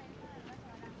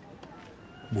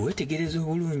 Bwewetegereza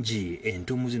obulungi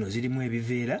entuumu zino zirimu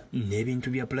ebiveera n'ebintu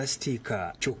bya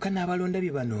pulasitiika kyokka n'abalonda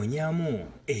bye banoonyaamu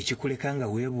ekikuleka nga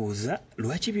weebuuza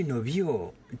lwaki bino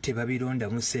byo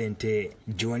tebabirondamu ssente.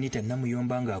 Joanita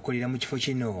Namuyomba ng'akolera mu kifo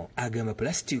kino agamba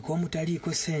pulasitiika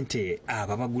omutaliiko ssente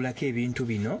aba bagulako ebintu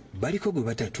bino baliko gwe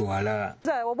batatwala.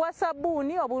 Obwa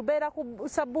sabbuuni obubeera ku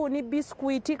sabbuuni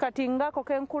biskwiti kati ngako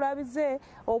kenkulabize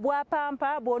obwa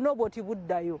pampa bwonna obwo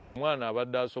tibuddayo. Omwana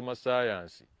abadde asoma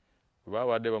sayansi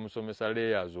babadde bamusomesa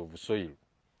layers of soil.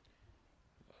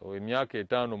 Emyaka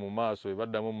 5 mu maaso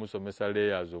ebaddamu musomesa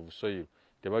layers of soil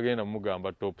tebagenda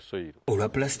mugamba top soil. Olwa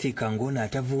plastika ng'ono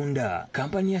atavunda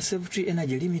kampani ya Safety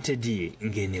Energy Limited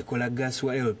ng'enekola gas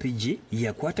wa LPG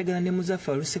yakwatagana ne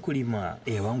Muzaffaru Sekulima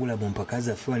ewangula mu mpaka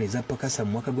zaffe ne za pakasa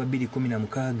mu mwaka gwa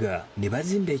 2016 ne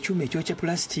bazimba ekyuma ekyokya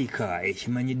plastika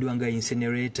ekimanyiddwa nga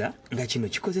incinerator nga kino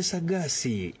kikozesa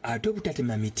gaasi ate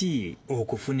obutatema miti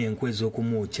okufuna enkwe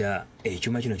ez'okumwokya.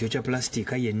 Ekyuma kino kyokya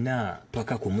plastika yenna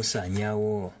paka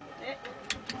kumusaanyaawo.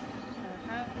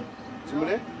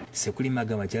 Sekulima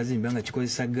agamba kyazimbibwa nga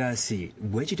kikozesa gaasi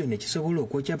bwe kityo ne kisobola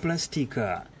okwokya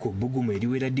plastika ku bbugumu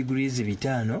eriwera degrees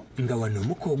 5 nga wano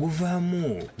omukka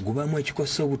oguvaamu gubamu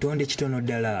ekikosa obutonde kitono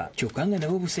ddala kyokka nga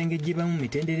nabo obusengejjebamu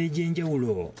mitendera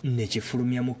egy'enjawulo ne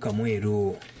kifulumya mukka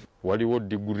mweru. Waliwo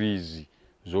degrees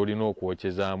z'olina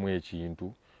okwokyezaamu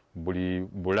ekintu buli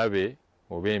bulabe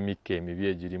oba emikka emibi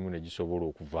egirimu ne gisobola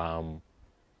okuvaamu.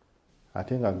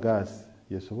 Ate nga gaasi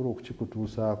yesobola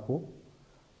okukikutuusaako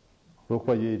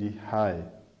olwokuba yeri high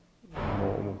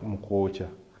mu kwokya.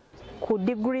 Ku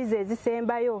degrees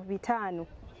ezisembayo 5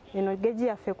 eno geji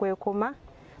yaffe kwekoma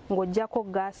ng'ojjako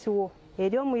gaasi wo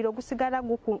eri omuliro gusigala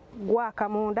gwaka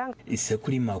munda.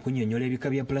 Sekulima akunnyonnyola ebika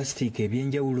bya pulasitiika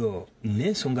eby'enjawulo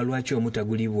n'ensonga lwaki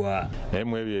omutagulibwa.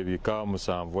 Mu ebyo ebika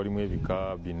 7 walimu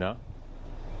ebika 4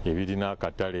 ebirina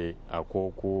akatale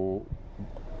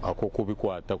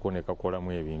ak'okubikwatako ne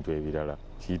kakolamu ebintu ebirala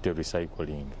kiyite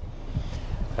recycling.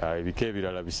 Ebika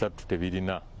ebirala 3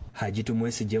 tebirina. Hajitu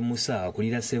Mwesije Musa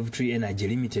akulira Safety Energy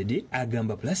Limited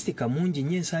agamba plastika mungi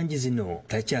nnyo ensangi zino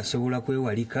takyasobola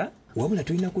kwewalika wabula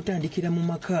tulina kutandikira mu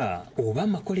maka oba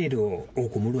amakolero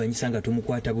okumulwanyisa nga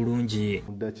tumukwata bulungi.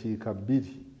 Mu ddakiika 2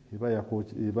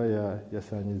 eba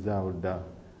yasaanyizaawo dda.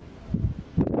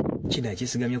 Kino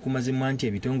kisigamye ku mazima nti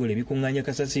ebitongole ebikuŋŋaanya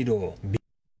kasasiro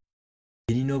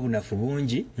birina obunafu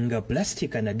bungi nga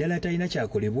plastika naddala talina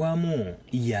kyakolebwamu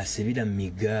yasibira mu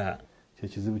migga.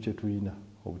 Kyekizibu kye tulina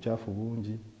obukyafu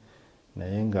bungi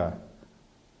naye nga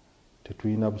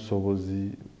tetulina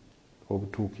busobozi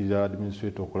obutuukirira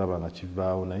administrator okulaba nga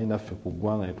kivaawo naye naffe ku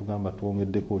ggwanga ne tugamba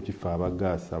twongeddeko kife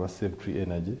abagaasi aba Safety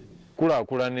Energy.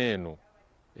 Kulaakulana eno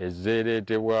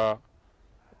ezeereetebwa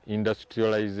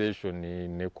industrialization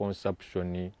ne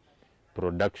consumption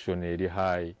production eri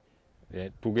high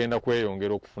tugenda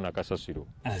kweyongera okufuna kasasiro.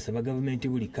 Asaba gavumenti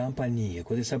buli kampani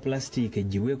ekozesa plastika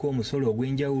eggibweko omusolo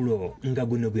ogw'enjawulo nga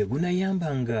guno gwe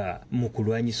gunayambanga mu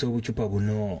kulwanyisa obucupa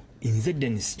buno. Nze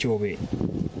Dennis Kyobe.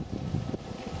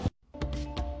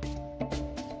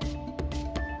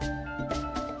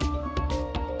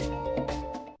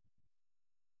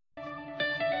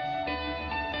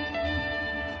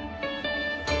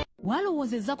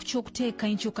 Walowoozezza ku ky'okuteeka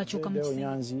enkyukakyuka mu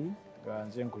kisenge.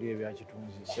 Nze nkulira ebya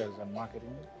kitunzi sales and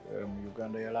marketing mu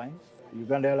Uganda Airlines.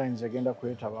 Uganda Airlines egenda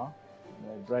kwetaba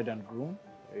mu Bride and Groom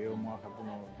ey'omwaka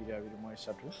guno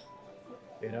 2023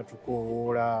 era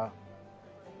tukoowoola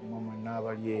mwenna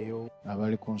abali eyo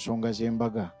abali ku nsonga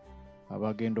z'embaga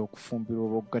abagenda okufumbirwa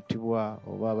oba okugattibwa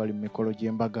oba abali mu mikolo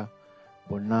gy'embaga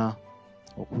bonna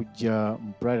okujja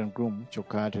mu Bride and Groom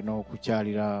kyokka ate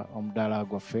n'okukyalira omudaala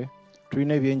gwaffe.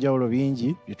 Tulina ebyenjawulo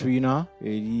bingi bye tulina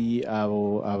eri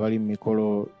abo abali mu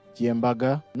mikolo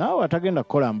gy'embaga naawe atagenda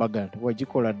kukola mbaga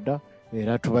wagikola dda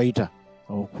era tubayita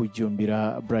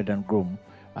okujjumbira Bride and Groom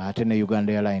ate ne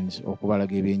Uganda Airlines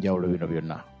okubalaga ebyenjawulo bino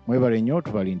byonna. Mwebale nnyo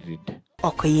tubalindiridde.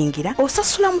 Okuyingira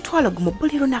osasula $1,000 mu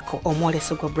buli lunaku.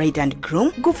 Omwoleso gwa Bride and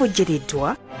Groom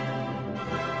guvujjiriddwa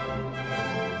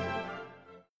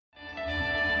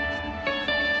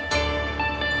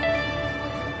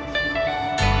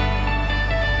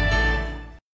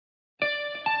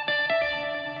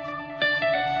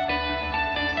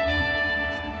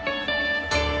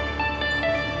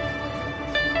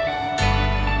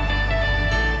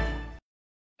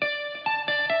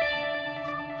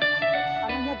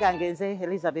gange nze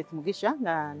Elizabeth Mugisha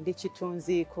nga ndi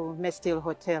kitunzi ku Mestil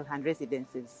Hotel and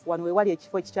Residences. Wano we wali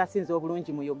ekifo ekikyasinze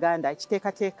obulungi mu Uganda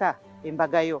ekiteekateeka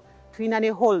embagayo. Tulina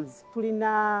ne halls,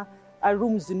 tulina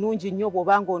rooms nungi nnyo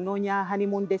bw'obanga onoonya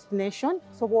honeymoon destination.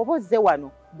 So bw'oba ozze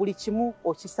wano buli kimu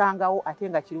okisangawo ate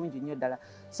nga kirungi nnyo ddala.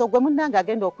 So gwe munnange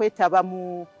agenda okwetaba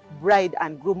mu Bride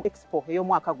and Groom Expo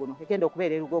ey'omwaka guno egenda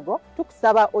okubeera e Lugogo,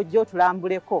 tukusaba ojje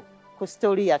otulambuleko ku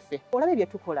story yaffe. Olabe bye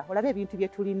tukola, olabe ebintu bye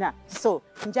tulina. So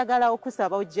njagala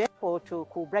okusaba ojje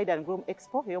ku Bride and Groom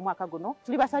Expo ey'omwaka guno.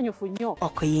 Tuli basanyufu nnyo.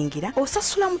 Okuyingira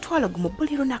osasula mutwalo gumu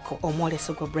buli lunaku.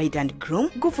 Omwoleso gwa Bride and Groom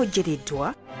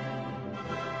guvujjiriddwa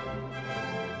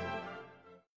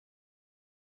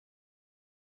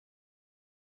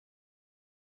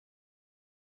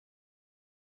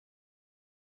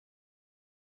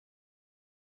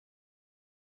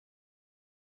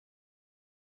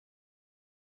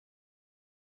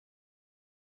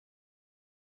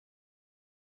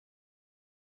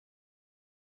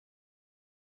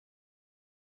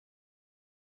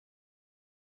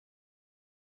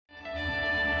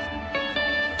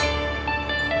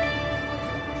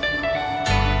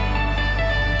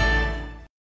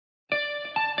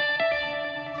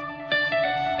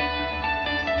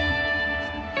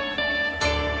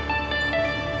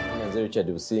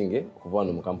Richard Businge kuva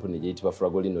wano mu kampuni gyeyitibwa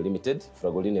Fragolino Limited.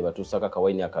 Fragolino batuusako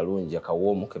akawaini akalungi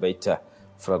akawoomu ke bayita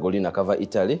Fragolino akava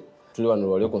Italy. Tuli wano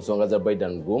lwali ku nsonga za Bride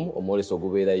and Groom, omwoleso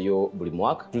ogubeerayo buli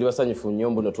mwaka. Tuli basanyufu nnyo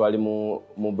mbuno twali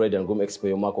mu Bride and Groom Expo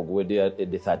y'omwaka oguwedde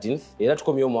the 13th. Era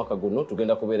tukomye omwaka guno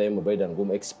tugenda kubeerayo mu Bride and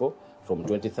Groom Expo from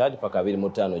 23rd paka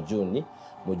 25 June.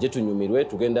 Mujje tunyumirwe,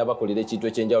 tugenda bakolera ekintu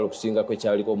ekyenjawulo okusingako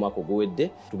ekyaliko omwaka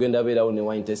oguwedde. Tugenda beerawo ne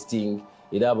wine tasting.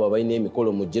 Era abo abalina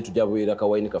emikolo mujje tujja bubeera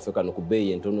kawayini kaffe kano ku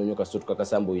bbeeyi entono nnyo kasootu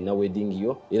kakasamba olina wedding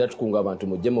yo. Era tukunga abantu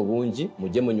mujje mu bungi,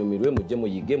 mujje munyumirwe, mujje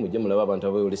muyige, mujje mulabe abantu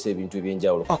abeeyolesa ebintu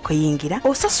eby'enjawulo. Okuyingira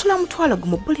osasula mutwalo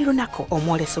gumu buli lunaku.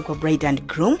 Omwoleso gwa Bride and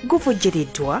Groom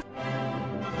guvujjiriddwa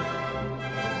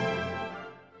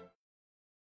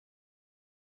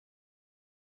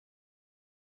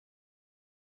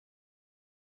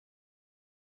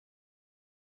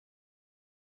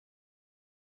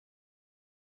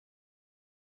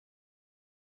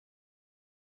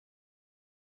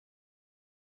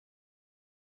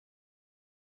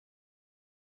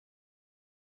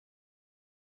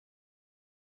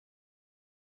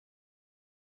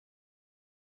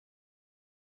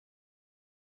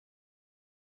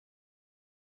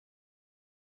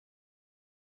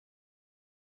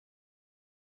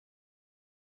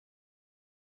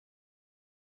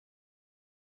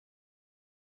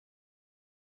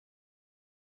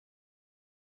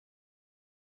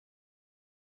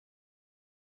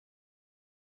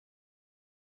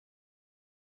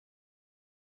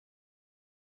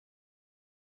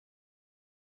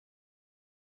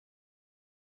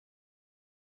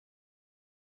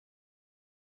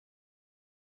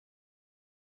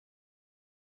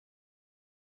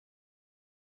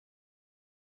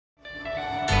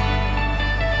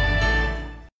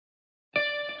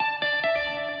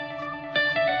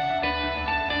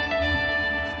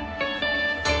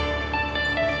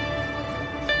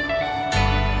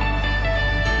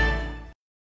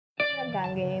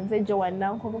nze Joan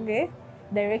Nankobuge,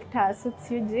 Director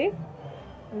Suits UG,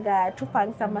 nga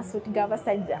tupangisa amasuuti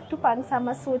g'abasajja. Tupangisa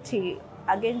amasuuti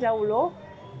ag'enjawulo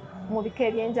mu bika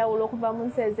eby'enjawulo okuva mu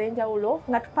nsi ez'enjawulo,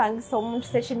 nga tupangisa omuntu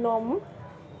ssekinoomu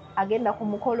agenda ku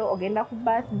mukolo, ogenda ku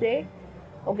birthday,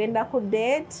 ogenda ku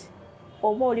date,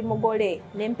 oba oli mugole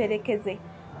n'emperekeze.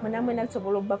 Mwena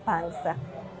tusobola obbapangisa.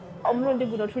 Omulundi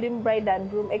guno tuli mu Bride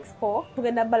and Groom Expo.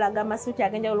 Tugenda balaga amasuuti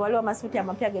ag'enjawulo, waliwo amasuuti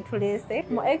amapya ge tuleese.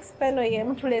 Mu expo eno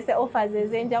yemu tuleese offers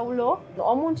ez'enjawulo.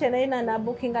 Omuntu yenna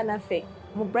n'abookinga naffe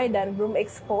mu Bride and Groom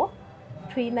Expo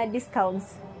tulina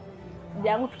discounts.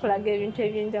 Jangu tukulaga ebintu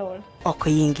eby'enjawulo.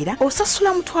 Okuyingira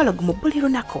osasula mutwalo gumu buli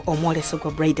lunaku. Omwoleso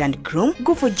gwa Bride and Groom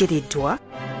guvujjiriddwa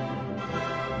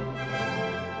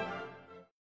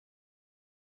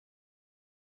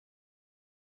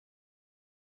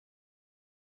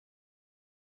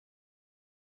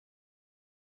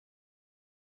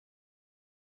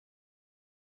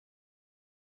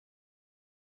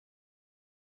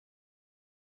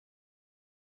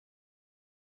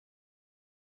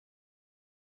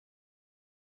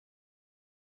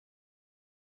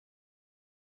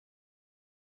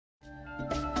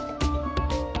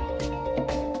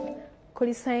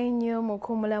kulisayo nnyo mu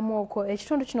kumulamu okwo.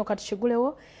 Ekitundu kino kati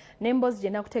kigulewo n'emboozi gye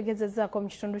nakutegeezezzaako mu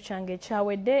kitundu kyange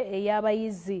ekyawedde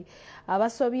ey'abayizi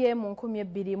abasobye mu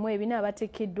 2024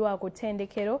 abatikkiddwa ku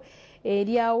ttendekero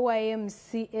erya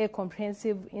YMCA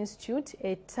Comprehensive Institute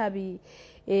ettabi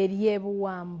ery'e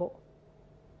Buwambo.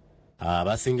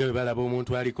 Abasinga bwe balaba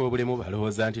omuntu aliko obulemu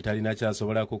balowooza nti talina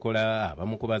kyasobola kukola,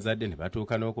 abamu ku bazadde ne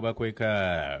batuuka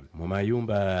n'okubakweka mu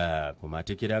mayumba. Ku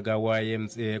matikira ga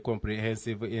YMCA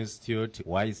Comprehensive Institute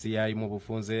YCI mu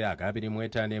bufunze aga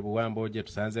 25 e Buwambo gye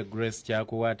tusanze Grace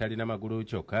Kyakuwa atalina magulu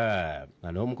kyokka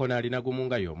nga n'omukono alina gumu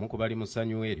nga y'omu ku bali mu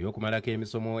ssanyu ery'okumalako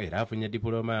emisomo era afunye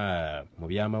diploma mu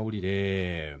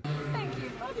by'amawulire.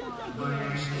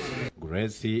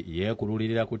 Grace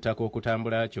yeekululirira ku ttaka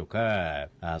okutambula kyokka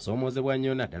asoomozebwa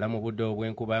nnyo naddala mu budde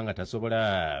obw'enkuba nga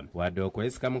tasobola wadde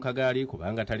okwesika mu kagaali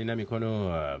kubanga talina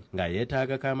mikono nga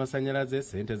yeetaagako amasannyalaze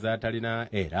ssente z'atalina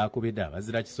era akubidde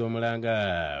abazira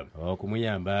kisoomulanga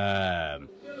okumuyamba.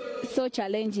 So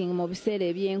challenging mu biseera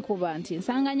eby'enkuba nti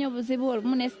nsanga nnyo obuzibu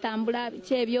olumu nesitambula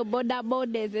biki ebyo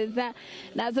bodabodas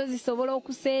nazo zisobola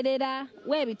okuseerera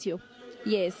weebityo.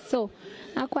 Yes, so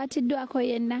akwatiddwako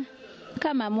yenna.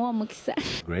 Kama omukisa.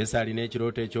 Grace alina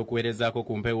ekirooto ekyokuweerezaako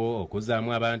ku mpewo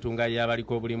okuzaamu abantu nga ye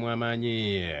abaliko obulimu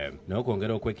amaanyi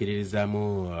n'okwongera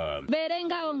okwekiririzaamu.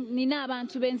 Beerengawo nina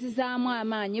abantu benzizaamu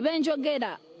amaanyi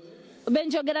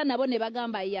benjogera nabo ne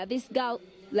bagamba ya this girl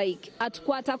like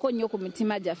atukwatako nnyo ku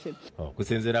mitima gyaffe.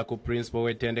 Okusinziira ku principal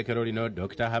w'ettendekero lino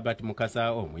Dr. Herbert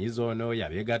Mukasa, omuyizi ono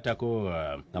yabeegattako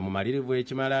nga mumalirivu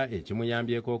ekimala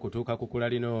ekimuyambyeko okutuuka ku kkula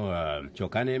lino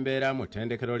kyokka n'embeera mu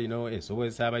ttendekero lino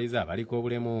esobozesa abayizi abaliko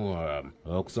obulemu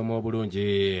okusoma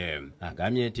obulungi.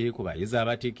 Agambye nti ku bayizi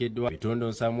abatikkiddwa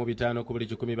 7.5 ku buli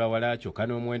 100 bawala kyokka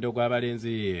n'omuwendo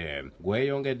gw'abalenzi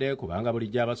gweyongedde kubanga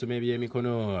bulijjo abasoma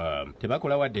ebyemikono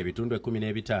tebakola wadde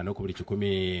 15 ku buli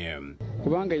 100.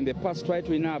 Kubanga in the past twali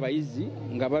tulina abayizi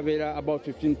nga babeera about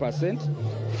 15%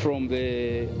 from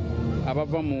the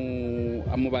abava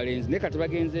mu balenzi naye kati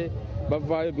bagenze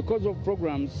bavaayo because of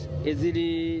programs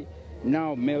eziri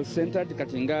now male centered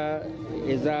kati nga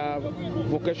eza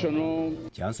vocational.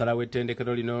 Chancellor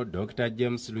w'ettendekero lino Dr.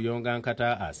 James Luyonga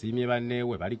Nkata asiimye banne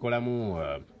we balikolamu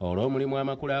olw'omulimu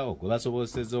amakula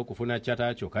ogwebasobozesezza okufuna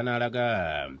kyata kyokka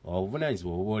n'alaga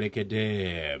obuvunaanyizibwa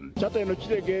obubwolekedde. Kyata eno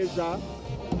kitegeeza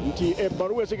nti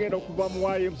ebbaluwa ezigenda okuva mu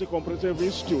YMCA Comprehensive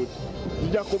Institute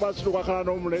zijja kuba zitukakana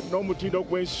n'omutindo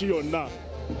gw'ensi yonna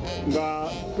nga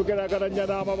tugeraganya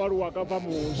n'amabaluwa agava mu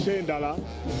nsi endala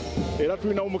era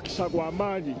tulina omukisa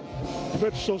gw'amaanyi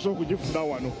ffe tusoose okugifuna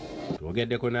wano.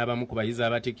 Twogeddeko n'abamu ku bayizi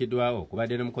abatikkiddwa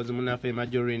okubadde n'omukozi munnaffe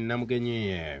Majorin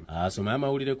Namugenyi asoma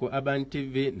amawulire ku Abantu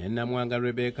TV ne Namwanga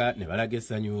Rebecca ne balaga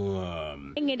essanyu.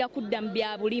 Ngenda kudda mu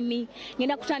bya bulimi,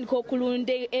 ngenda kutandika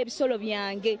okulunda ebisolo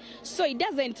byange. So it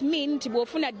doesn't mean nti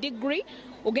bw'ofuna degree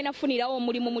ogenda kufunirawo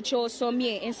omulimu mu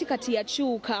kyosomye. Ensi kati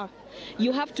yakyuka.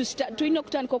 You have to start tulina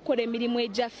okutandika okukola emirimu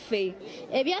egyaffe.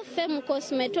 Ebyaffe mu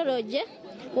cosmetology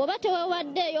oba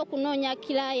teweewaddeeyo okunoonya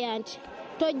client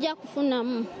tojja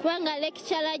kufunamu kubanga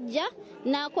lecture ajja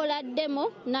n'akola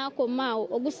demo n'akomaawo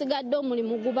ogusigadde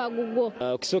omulimu guba gugwo.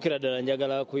 Okusookera ddala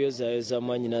njagala kuyozaayoza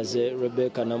mwannyinaze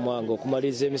Rebecca Namwanga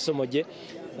okumaliriza emisomo gye.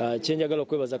 Kyenjagala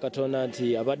okwebaza Katonda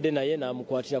nti abadde naye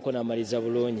n'amukwatirako n'amaliza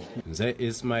bulungi. Nze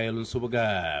Ismail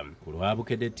Nsubuga ku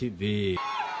Lwabukedde TV.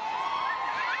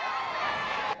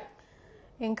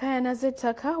 Enkayana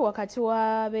z'ettaka wakati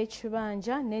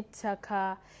w'ab'ekibanja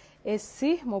n'ettaka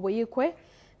essi mu Buyikwe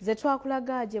ze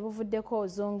twakulaga gye buvuddeko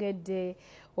zongedde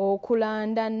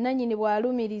okulanda. Nannyini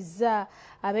bw'alumiriza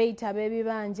abeeyita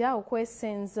ab'ebibanja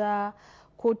okwesenza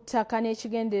ku ttaka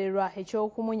n'ekigendererwa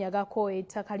eky'okumunyagako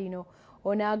ettaka lino.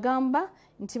 Ono agamba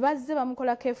nti bazze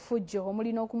bamukolako effujjo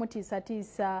omuli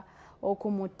n'okumutiisatiisa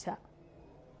okumutta.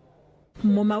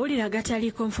 Mu mawulire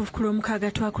agataliiko nfuufu ku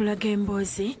Lwomukaaga twakulaga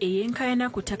emboozi ey'enkayana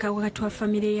ku ttaka wakati wa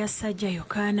famire ya Ssajja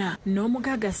Yokaana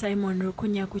n'omugagga Simon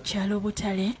Rukunya ku kyalo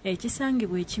Butale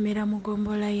ekisangibwa ekimera mu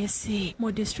Gombola y'Essi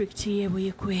mu disitulikiti y'e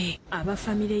Buyikwe.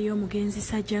 Abafamire y'omugenzi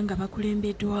Ssajja nga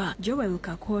bakulembeddwa Joel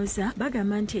Kakooza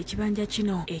bagamba nti ekibanja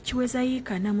kino ekiweza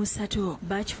yiika 3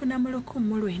 bakifuna mu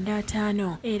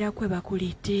 1950 era kwe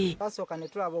bakulidde. Basooka ne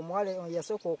tulaba omuwala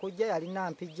yasooka okujja yali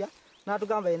Nampijja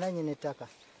n'atugamba yena nnyini ettaka.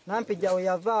 Nampijja we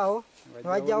yavaawo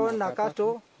newajjawo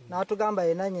Nakato n'atugamba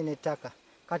yena nnyini ettaka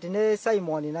kati ne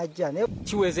Simon n'ajja.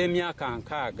 Kiweza emyaka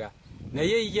 6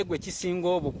 naye ye gwe kisinga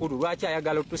obukulu lwaki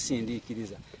ayagala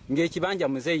otusindiikiriza ng'ekibanja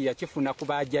muzeeyi yakifuna ku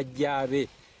bajjajjaabe.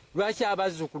 Lwaki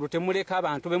abazzukulu temuleka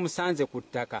abantu be musanze ku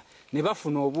ttaka ne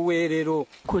bafuna obuweerero.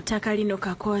 Ku ttaka lino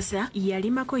Kakooza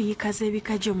yalimako yiika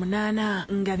z'ebikajjo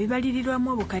 8 nga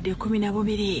bibalirirwamu obukadde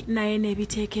 12 naye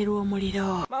n'ebiteekerwa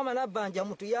omuliro. Maama Nabbanja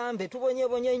mutuyambe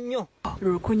tubonyebonye nnyo.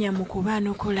 Rukunya mu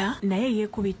kubaanukula naye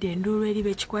yeekubidde enduulu eri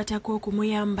bekikwatako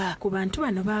okumuyamba ku bantu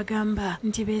bano bagamba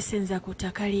nti beesenza ku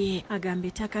ttaka lye. Agamba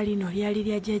ettaka lino lyali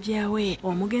lya jjajjaawe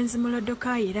omugenzi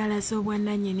Mulodoka era alaze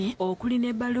obwannannyini okuli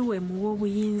n'ebbaluwa emuwa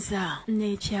obuyinza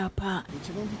n'ekyapa.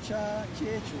 Ekirungi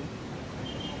kyekyo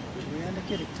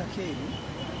nayogera ettaka eryo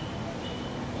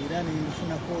era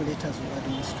nendifunako letters of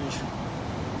administration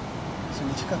so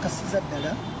nekikakasiza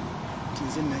ddala nti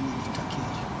nze nanyini ettaka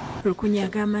eryo. Lukunya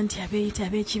agamba nti abeeyita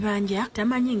ab'ekibanja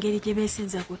tamanyi engeri gye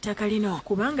beesenza ku ttaka lino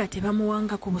kubanga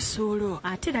tebamuwanga ku busuulu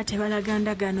ate era tebalaga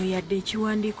ndagaano yadde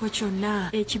ekiwandiiko kyonna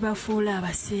ekibafuula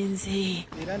abasenze.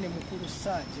 Era ne mukulu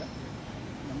Ssajja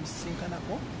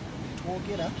namusisinkanako ne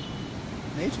twogera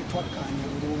naye tetwakkaanya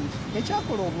bulungi.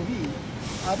 Ekyakola obubi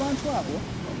abantu abo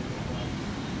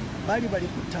bali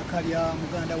ku ttaka lya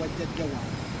muganda wa jjajja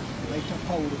wange bayita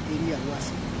Pawulo Eriya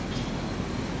Lwasi.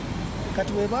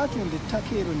 Kati we baatunda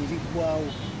ettaka eryo ne liggwawo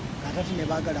katati ne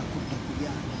baagala kudda ku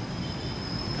lyange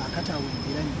kaakati awo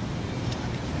embeera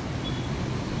netandikira.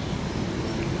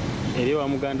 Eri wa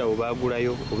muganda wo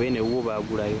baagulayo oba ene wo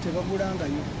baagulayo?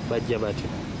 Tebagulangayo. Bajja batyo?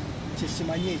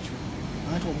 Kyesimanyi ekyo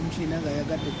anti omuntu yenna nga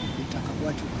yagadde kudda ettaka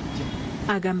bwatyo bajja.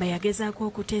 Agamba yagezaako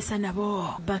okuteesa nabo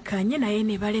bakkaanye naye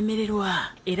ne balemererwa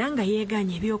era nga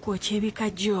yeegaanye ebyokwokya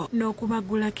ebikajjo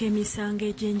n'okubagulako emisango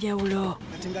egy'enjawulo.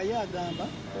 Kati nga ye agamba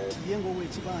nti ye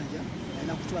ng'ow'ekibanja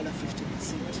alina kutwala 50%.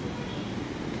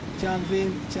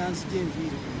 Kyanzigya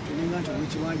enviiri tonenga nti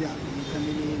ow'ekibanja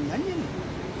yeekamene nannyini.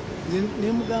 Ne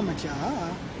mugamba nti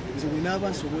nze bwe naaba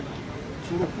nsobodde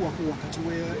nsobola okuwako wakati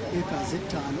w'ekaazi 5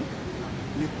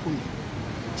 ne 10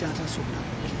 kyatasobola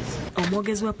kukkiriza.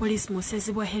 Omwogezi wa poliisi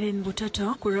Musezibwa Helen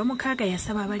Butoto ku Lwomukaaga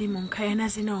yasaba abali mu nkaayana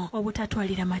zino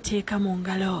obutatwalira mateeka mu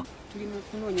ngalo. Tuli mu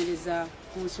kunoonyereza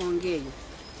ku nsonga eyo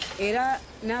era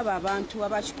n'abo abantu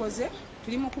abakikoze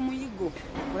tuli mu kumuyigo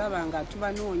okulaba nga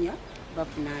tubanoonya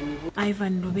bavunaanibwa.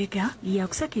 Ivan Lubega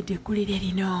yakusakidde eggulire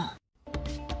lino.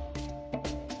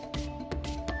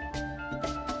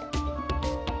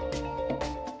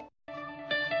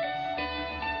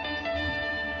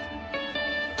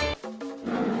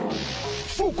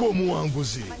 Fuko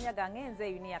omuwanguzi. Manya gange nze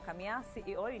Unique Kamyasi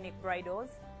e Unique Bridals.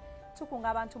 Tukunga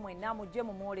abantu mwenna mujje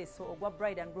mu Mwoleso ogwa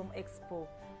Bride and Groom Expo.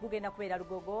 Gugenda kubeera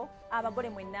Lugogo. Abagole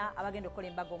mwenna abagenda okukola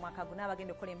embaga omwaka guno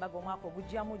abagenda okukola embaga omwaka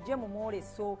ogujja mujje mu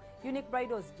Mwoleso. Unique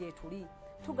Bridals gye tuli.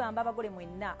 Tugamba abagole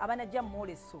mwenna abanajja mu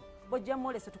Mwoleso. Bojja mu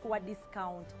Mwoleso tukuwa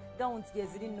discount. Gowns gye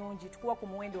ziri nnungi tukuwa ku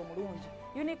muwendo omulungi.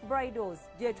 Unique Bridals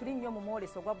gye tuli nnyo mu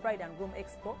Mwoleso ogwa Bride and Groom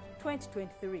Expo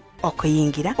 2023.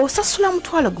 Okuyingira osasula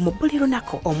mutwalo gumu buli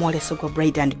lunaku. Omwoleso gwa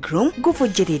Bride and Groom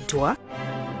guvujjiriddwa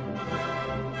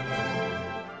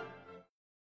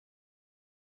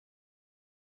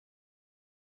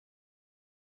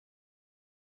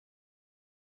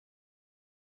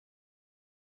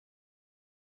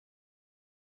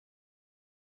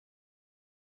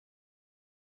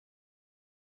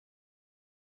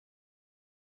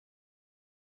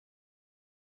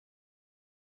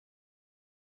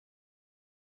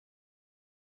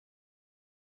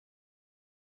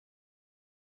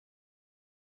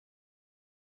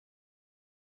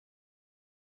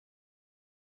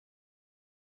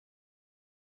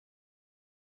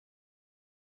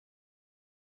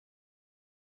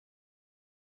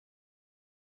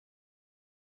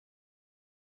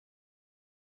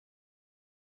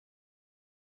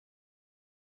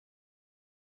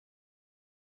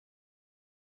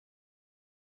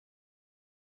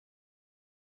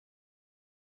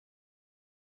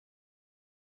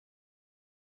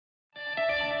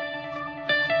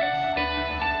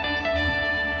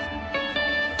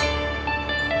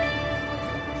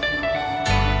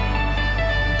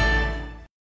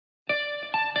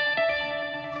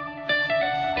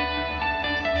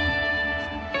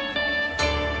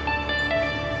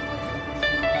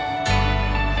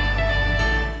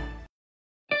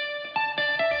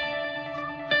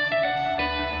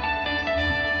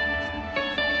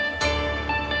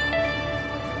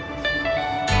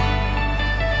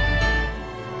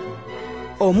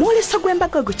Omwoleso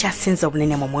gw'embaga gukyasinze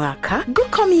obunene mu mwaka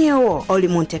gukomyewo. Oli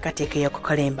mu nteekateeka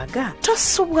y'okukola embaga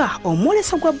tosubwa.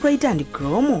 Omwoleso gwa Bride and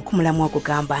Groom ku mulamwa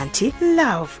ogugamba nti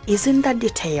love is in the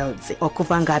details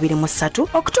okuva nga 23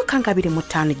 okutuuka nga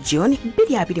 25 June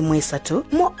 2023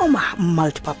 mu Omah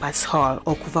Multipurpose Hall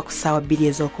okuva ku ssaawa 2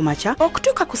 ez'okumakya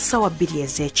okutuuka ku ssaawa 2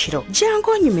 ez'ekiro.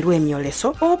 Jangu onyumirwe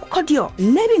emyoleso obukodyo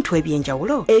n'ebintu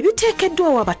eby'enjawulo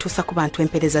ebiteekeddwawo abatuusa ku bantu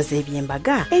empeereza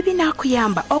z'ebyembaga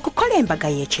ebinaakuyamba okukola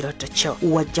embaga y'ekiroto kyo.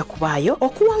 Wajja kubaayo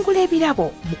okuwangula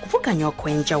ebirabo mu kuvuganya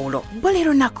okw'enjawulo buli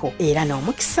lunaku era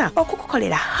n'omukisa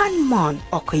okukukolera honeymoon.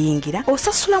 Okuyingira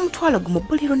osasula mutwalo gumu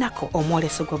buli lunaku.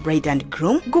 Omwoleso gwa Bride and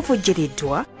Groom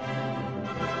guvujjiriddwa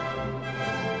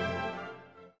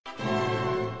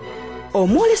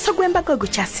Omwoleso gw'embaga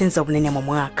gukyasinze obunene mu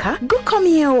mwaka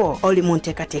gukomyewo oli mu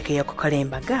nteekateeka y'okukola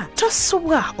embaga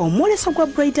tosubwa omwoleso gwa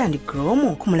Bride and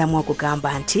Groom ku mulamwa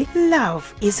ogugamba nti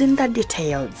Love is in the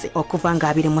details okuva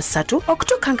nga 23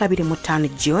 okutuuka nga 25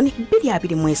 June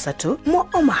 2023 mu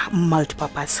Oma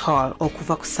Multipurpose Hall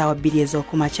okuva ku ssaawa 2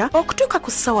 ez'okumakya okutuuka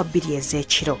ku ssaawa 2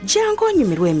 ez'ekiro. Jangu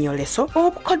onyumirwe emyoleso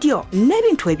obukodyo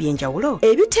n'ebintu eby'enjawulo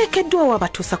ebiteekeddwawo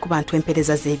abatuusa ku bantu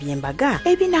empeereza z'ebyembaga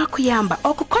ebinaakuyamba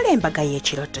okukola embaga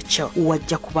y'ekirooto kyo.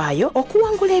 Wajja kubaayo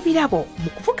okuwangula ebirabo mu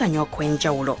kuvuganya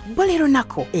okw'enjawulo buli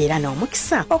lunaku era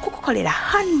n'omukisa okukukolera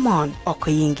honeymoon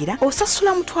okuyingira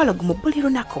osasula mutwalo gumu buli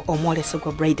lunaku. Omwoleso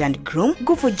gwa Bride and Groom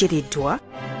guvujjiriddwa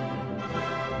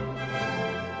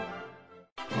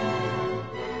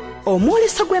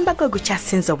omwoleso gw'embaga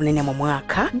gukyasinze obunene mu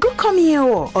mwaka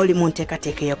gukomyewo oli mu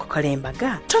nteekateeka y'okukola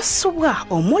embaga tosubwa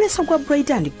omwoleso gwa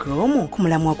Bride and Groom ku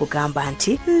mulamwa ogugamba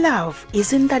nti Love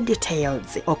is in the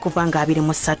details okuva nga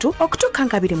 23 okutuuka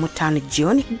nga 25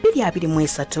 June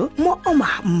 2023 mu Oma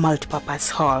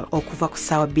Multipurpose Hall okuva ku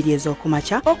ssaawa 2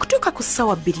 ez'okumakya okutuuka ku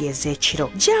ssaawa 2 ez'ekiro.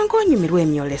 Jangu onyumirwe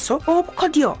emyoleso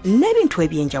obukodyo n'ebintu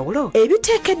eby'enjawulo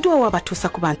ebiteekeddwawo abatuusa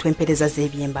ku bantu empeereza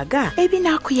z'ebyembaga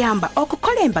ebinaakuyamba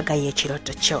okukola embaga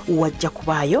y'ekirooto kyo. Wajja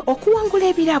kubaayo okuwangula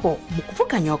ebirabo mu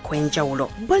kuvuganya okw'enjawulo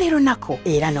buli lunaku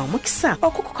era n'omukisa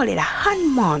okukukolera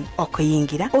honeymoon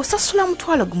okuyingira osasula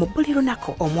mutwalo gumu buli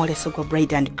lunaku. Omwoleso gwa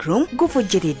Bride and Groom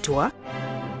guvujjiriddwa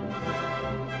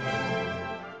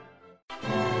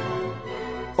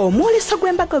omwoleso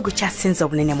gw'embaga gukyasinze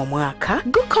obunene mu mwaka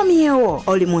gukomyewo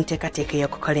oli mu nteekateeka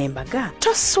y'okukola embaga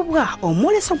tosubwa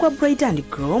omwoleso gwa Bride and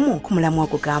Groom ku mulamwa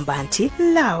ogugamba nti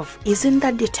Love is in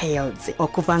the details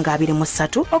okuva nga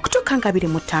 23 okutuuka nga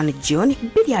 25 June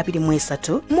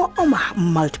 2023 mu Oma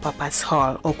Multipurpose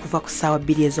Hall okuva ku ssaawa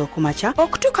 2 ez'okumakya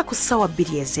okutuuka ku ssaawa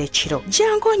 2 ez'ekiro.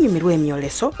 Jangu onyumirwe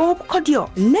emyoleso obukodyo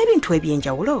n'ebintu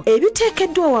eby'enjawulo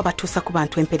ebiteekeddwawo abatuusa ku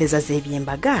bantu empeereza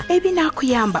z'ebyembaga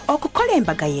ebinaakuyamba okukola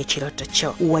embaga y'ekirooto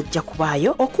kyo. Wajja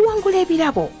kubaayo okuwangula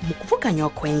ebirabo mu kuvuganya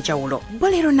okw'enjawulo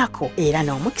buli lunaku era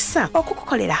n'omukisa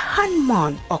okukukolera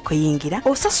honeymoon okuyingira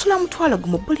osasula mutwalo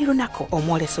gumu buli lunaku.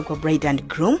 Omwoleso gwa Bride and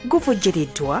Groom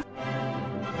guvujjiriddwa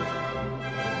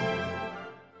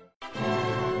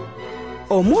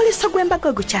omwoleso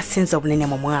gw'embaga gukyasinze obunene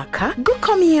mu mwaka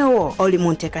gukomyewo oli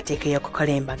mu nteekateeka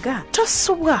y'okukola embaga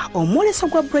tosubwa omwoleso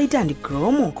gwa Bride and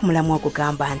Groom ku mulamwa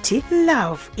ogugamba nti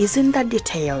Love is in the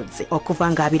details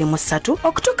okuva nga 23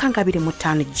 okutuuka nga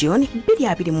 25 June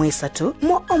 2023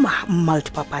 mu Oma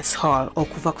Multipurpose Hall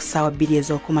okuva ku ssaawa 2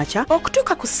 ez'okumakya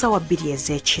okutuuka ku ssaawa 2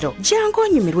 ez'ekiro. Jangu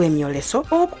onyumirwe emyoleso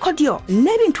obukodyo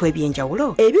n'ebintu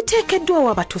eby'enjawulo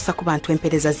ebiteekeddwawo abatuusa ku bantu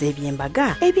empeereza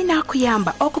z'ebyembaga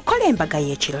ebinaakuyamba okukola embaga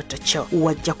y'ekirooto kyo.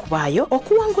 Wajja kubaayo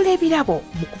okuwangula ebirabo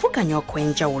mu kuvuganya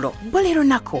okw'enjawulo buli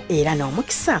lunaku era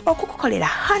n'omukisa okukukolera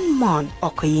honeymoon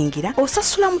okuyingira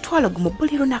osasula mutwalo gumu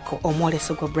buli lunaku.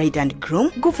 Omwoleso gwa Bride and Groom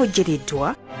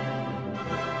guvujjiriddwa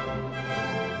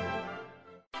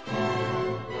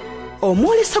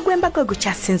omwoleso gw'embaga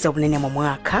gukyasinze obunene mu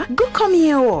mwaka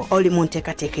gukomyewo oli mu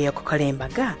nteekateeka y'okukola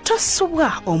embaga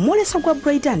tosubwa omwoleso gwa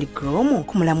Bride and Groom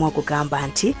ku mulamwa ogugamba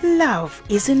nti Love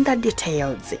is in the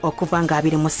details okuva nga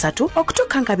 23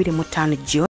 okutuuka nga 25 June